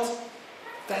him what?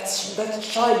 That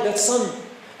child, that son.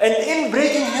 And in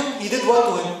breaking him, he did what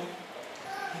to him?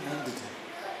 He mended him.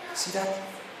 See that?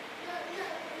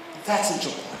 That's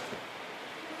al-Jabbar.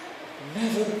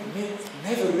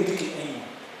 Never ridicule anyone.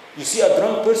 You see a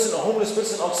drunk person, a homeless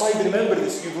person outside, remember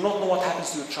this. You do not know what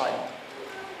happens to your child.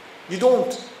 You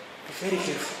don't. Be very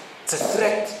careful. It's a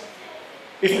threat.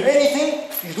 If anything,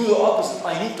 you do the opposite.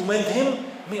 I need to mend him.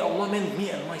 May Allah mend me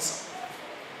and my son.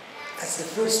 That's the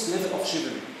first level of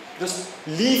chivalry. Just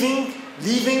leaving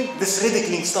this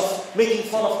ridiculing stuff, making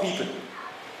fun of people.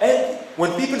 And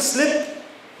when people slip,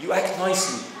 you act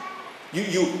nicely.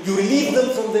 You relieve them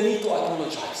from the need to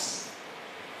apologize.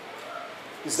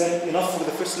 Is that enough for the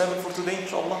first level for today,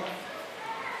 inshallah?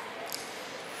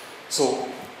 So,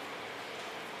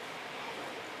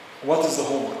 what is the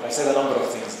homework? I said a number of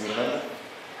things, do you remember?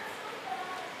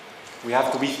 We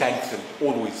have to be thankful,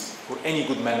 always, for any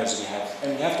good manners we have.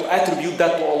 And we have to attribute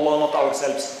that to Allah, not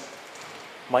ourselves.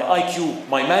 My IQ,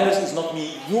 my manners is not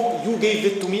me. You gave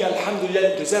it to me,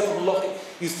 alhamdulillah, jazakumullah.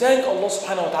 You thank Allah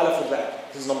subhanahu wa ta'ala for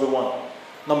that. This is number one.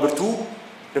 Number two,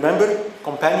 remember,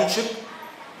 companionship.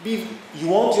 You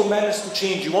want your manners to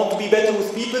change. You want to be better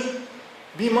with people.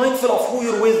 Be mindful of who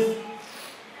you're with.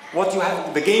 What you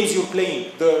have, the games you're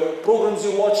playing, the programs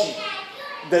you're watching,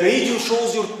 the radio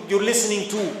shows you're listening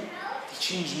to. They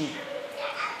change me.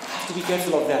 I have to be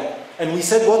careful of that. And we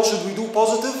said, what should we do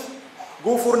positive?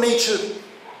 Go for nature.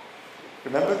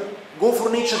 Remember? Go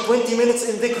for nature 20 minutes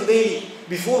in dhikr daily.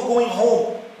 Before going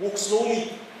home, walk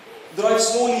slowly. Drive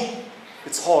slowly.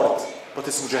 It's hard, but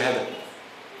it's mujahada.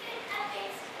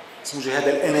 It's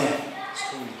mujahada al-anah.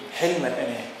 Slowly. Hilm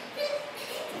al-anah.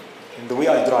 In the way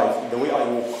I drive, in the way I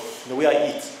walk, in the way I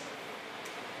eat,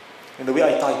 in the way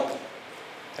I type.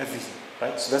 Everything.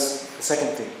 Right? So that's the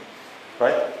second thing.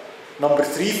 Right? Number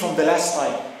three from the last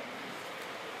time.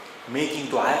 Making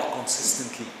dua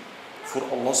consistently for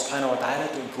Allah subhanahu wa ta'ala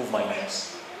to improve my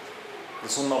manners. The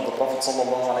sunnah of the Prophet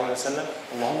sallallahu alayhi wa sallam,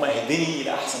 Allahumma ihdini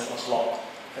ila ahsan al-akhlaq,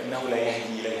 فإنه لا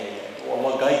يهدي إليها إلا أنت. Oh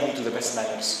Allah, guide me to the best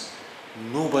manners.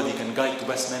 Nobody can guide to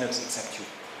best manners except you.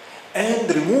 And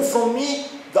remove from me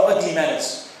the ugly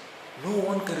manners. No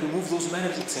one can remove those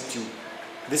manners except you.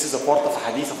 This is a part of a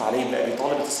hadith of Ali ibn Abi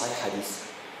Talib, it's a sahih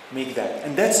hadith. Make that.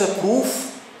 And that's a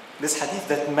proof, this hadith,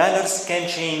 that manners can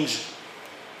change.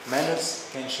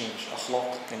 Manners can change.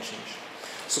 Akhlaq can change.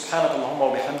 سبحانك اللهم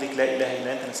وبحمدك لا إله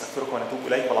إلا أنت نستغفرك ونتوب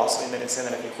إليك والعصر إن الإنسان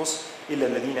لفي خسر إلا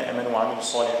الذين آمنوا وعملوا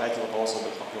الصالحات وتواصوا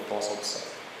بالحق وتواصوا بالصبر.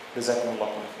 جزاكم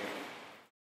الله خيرا.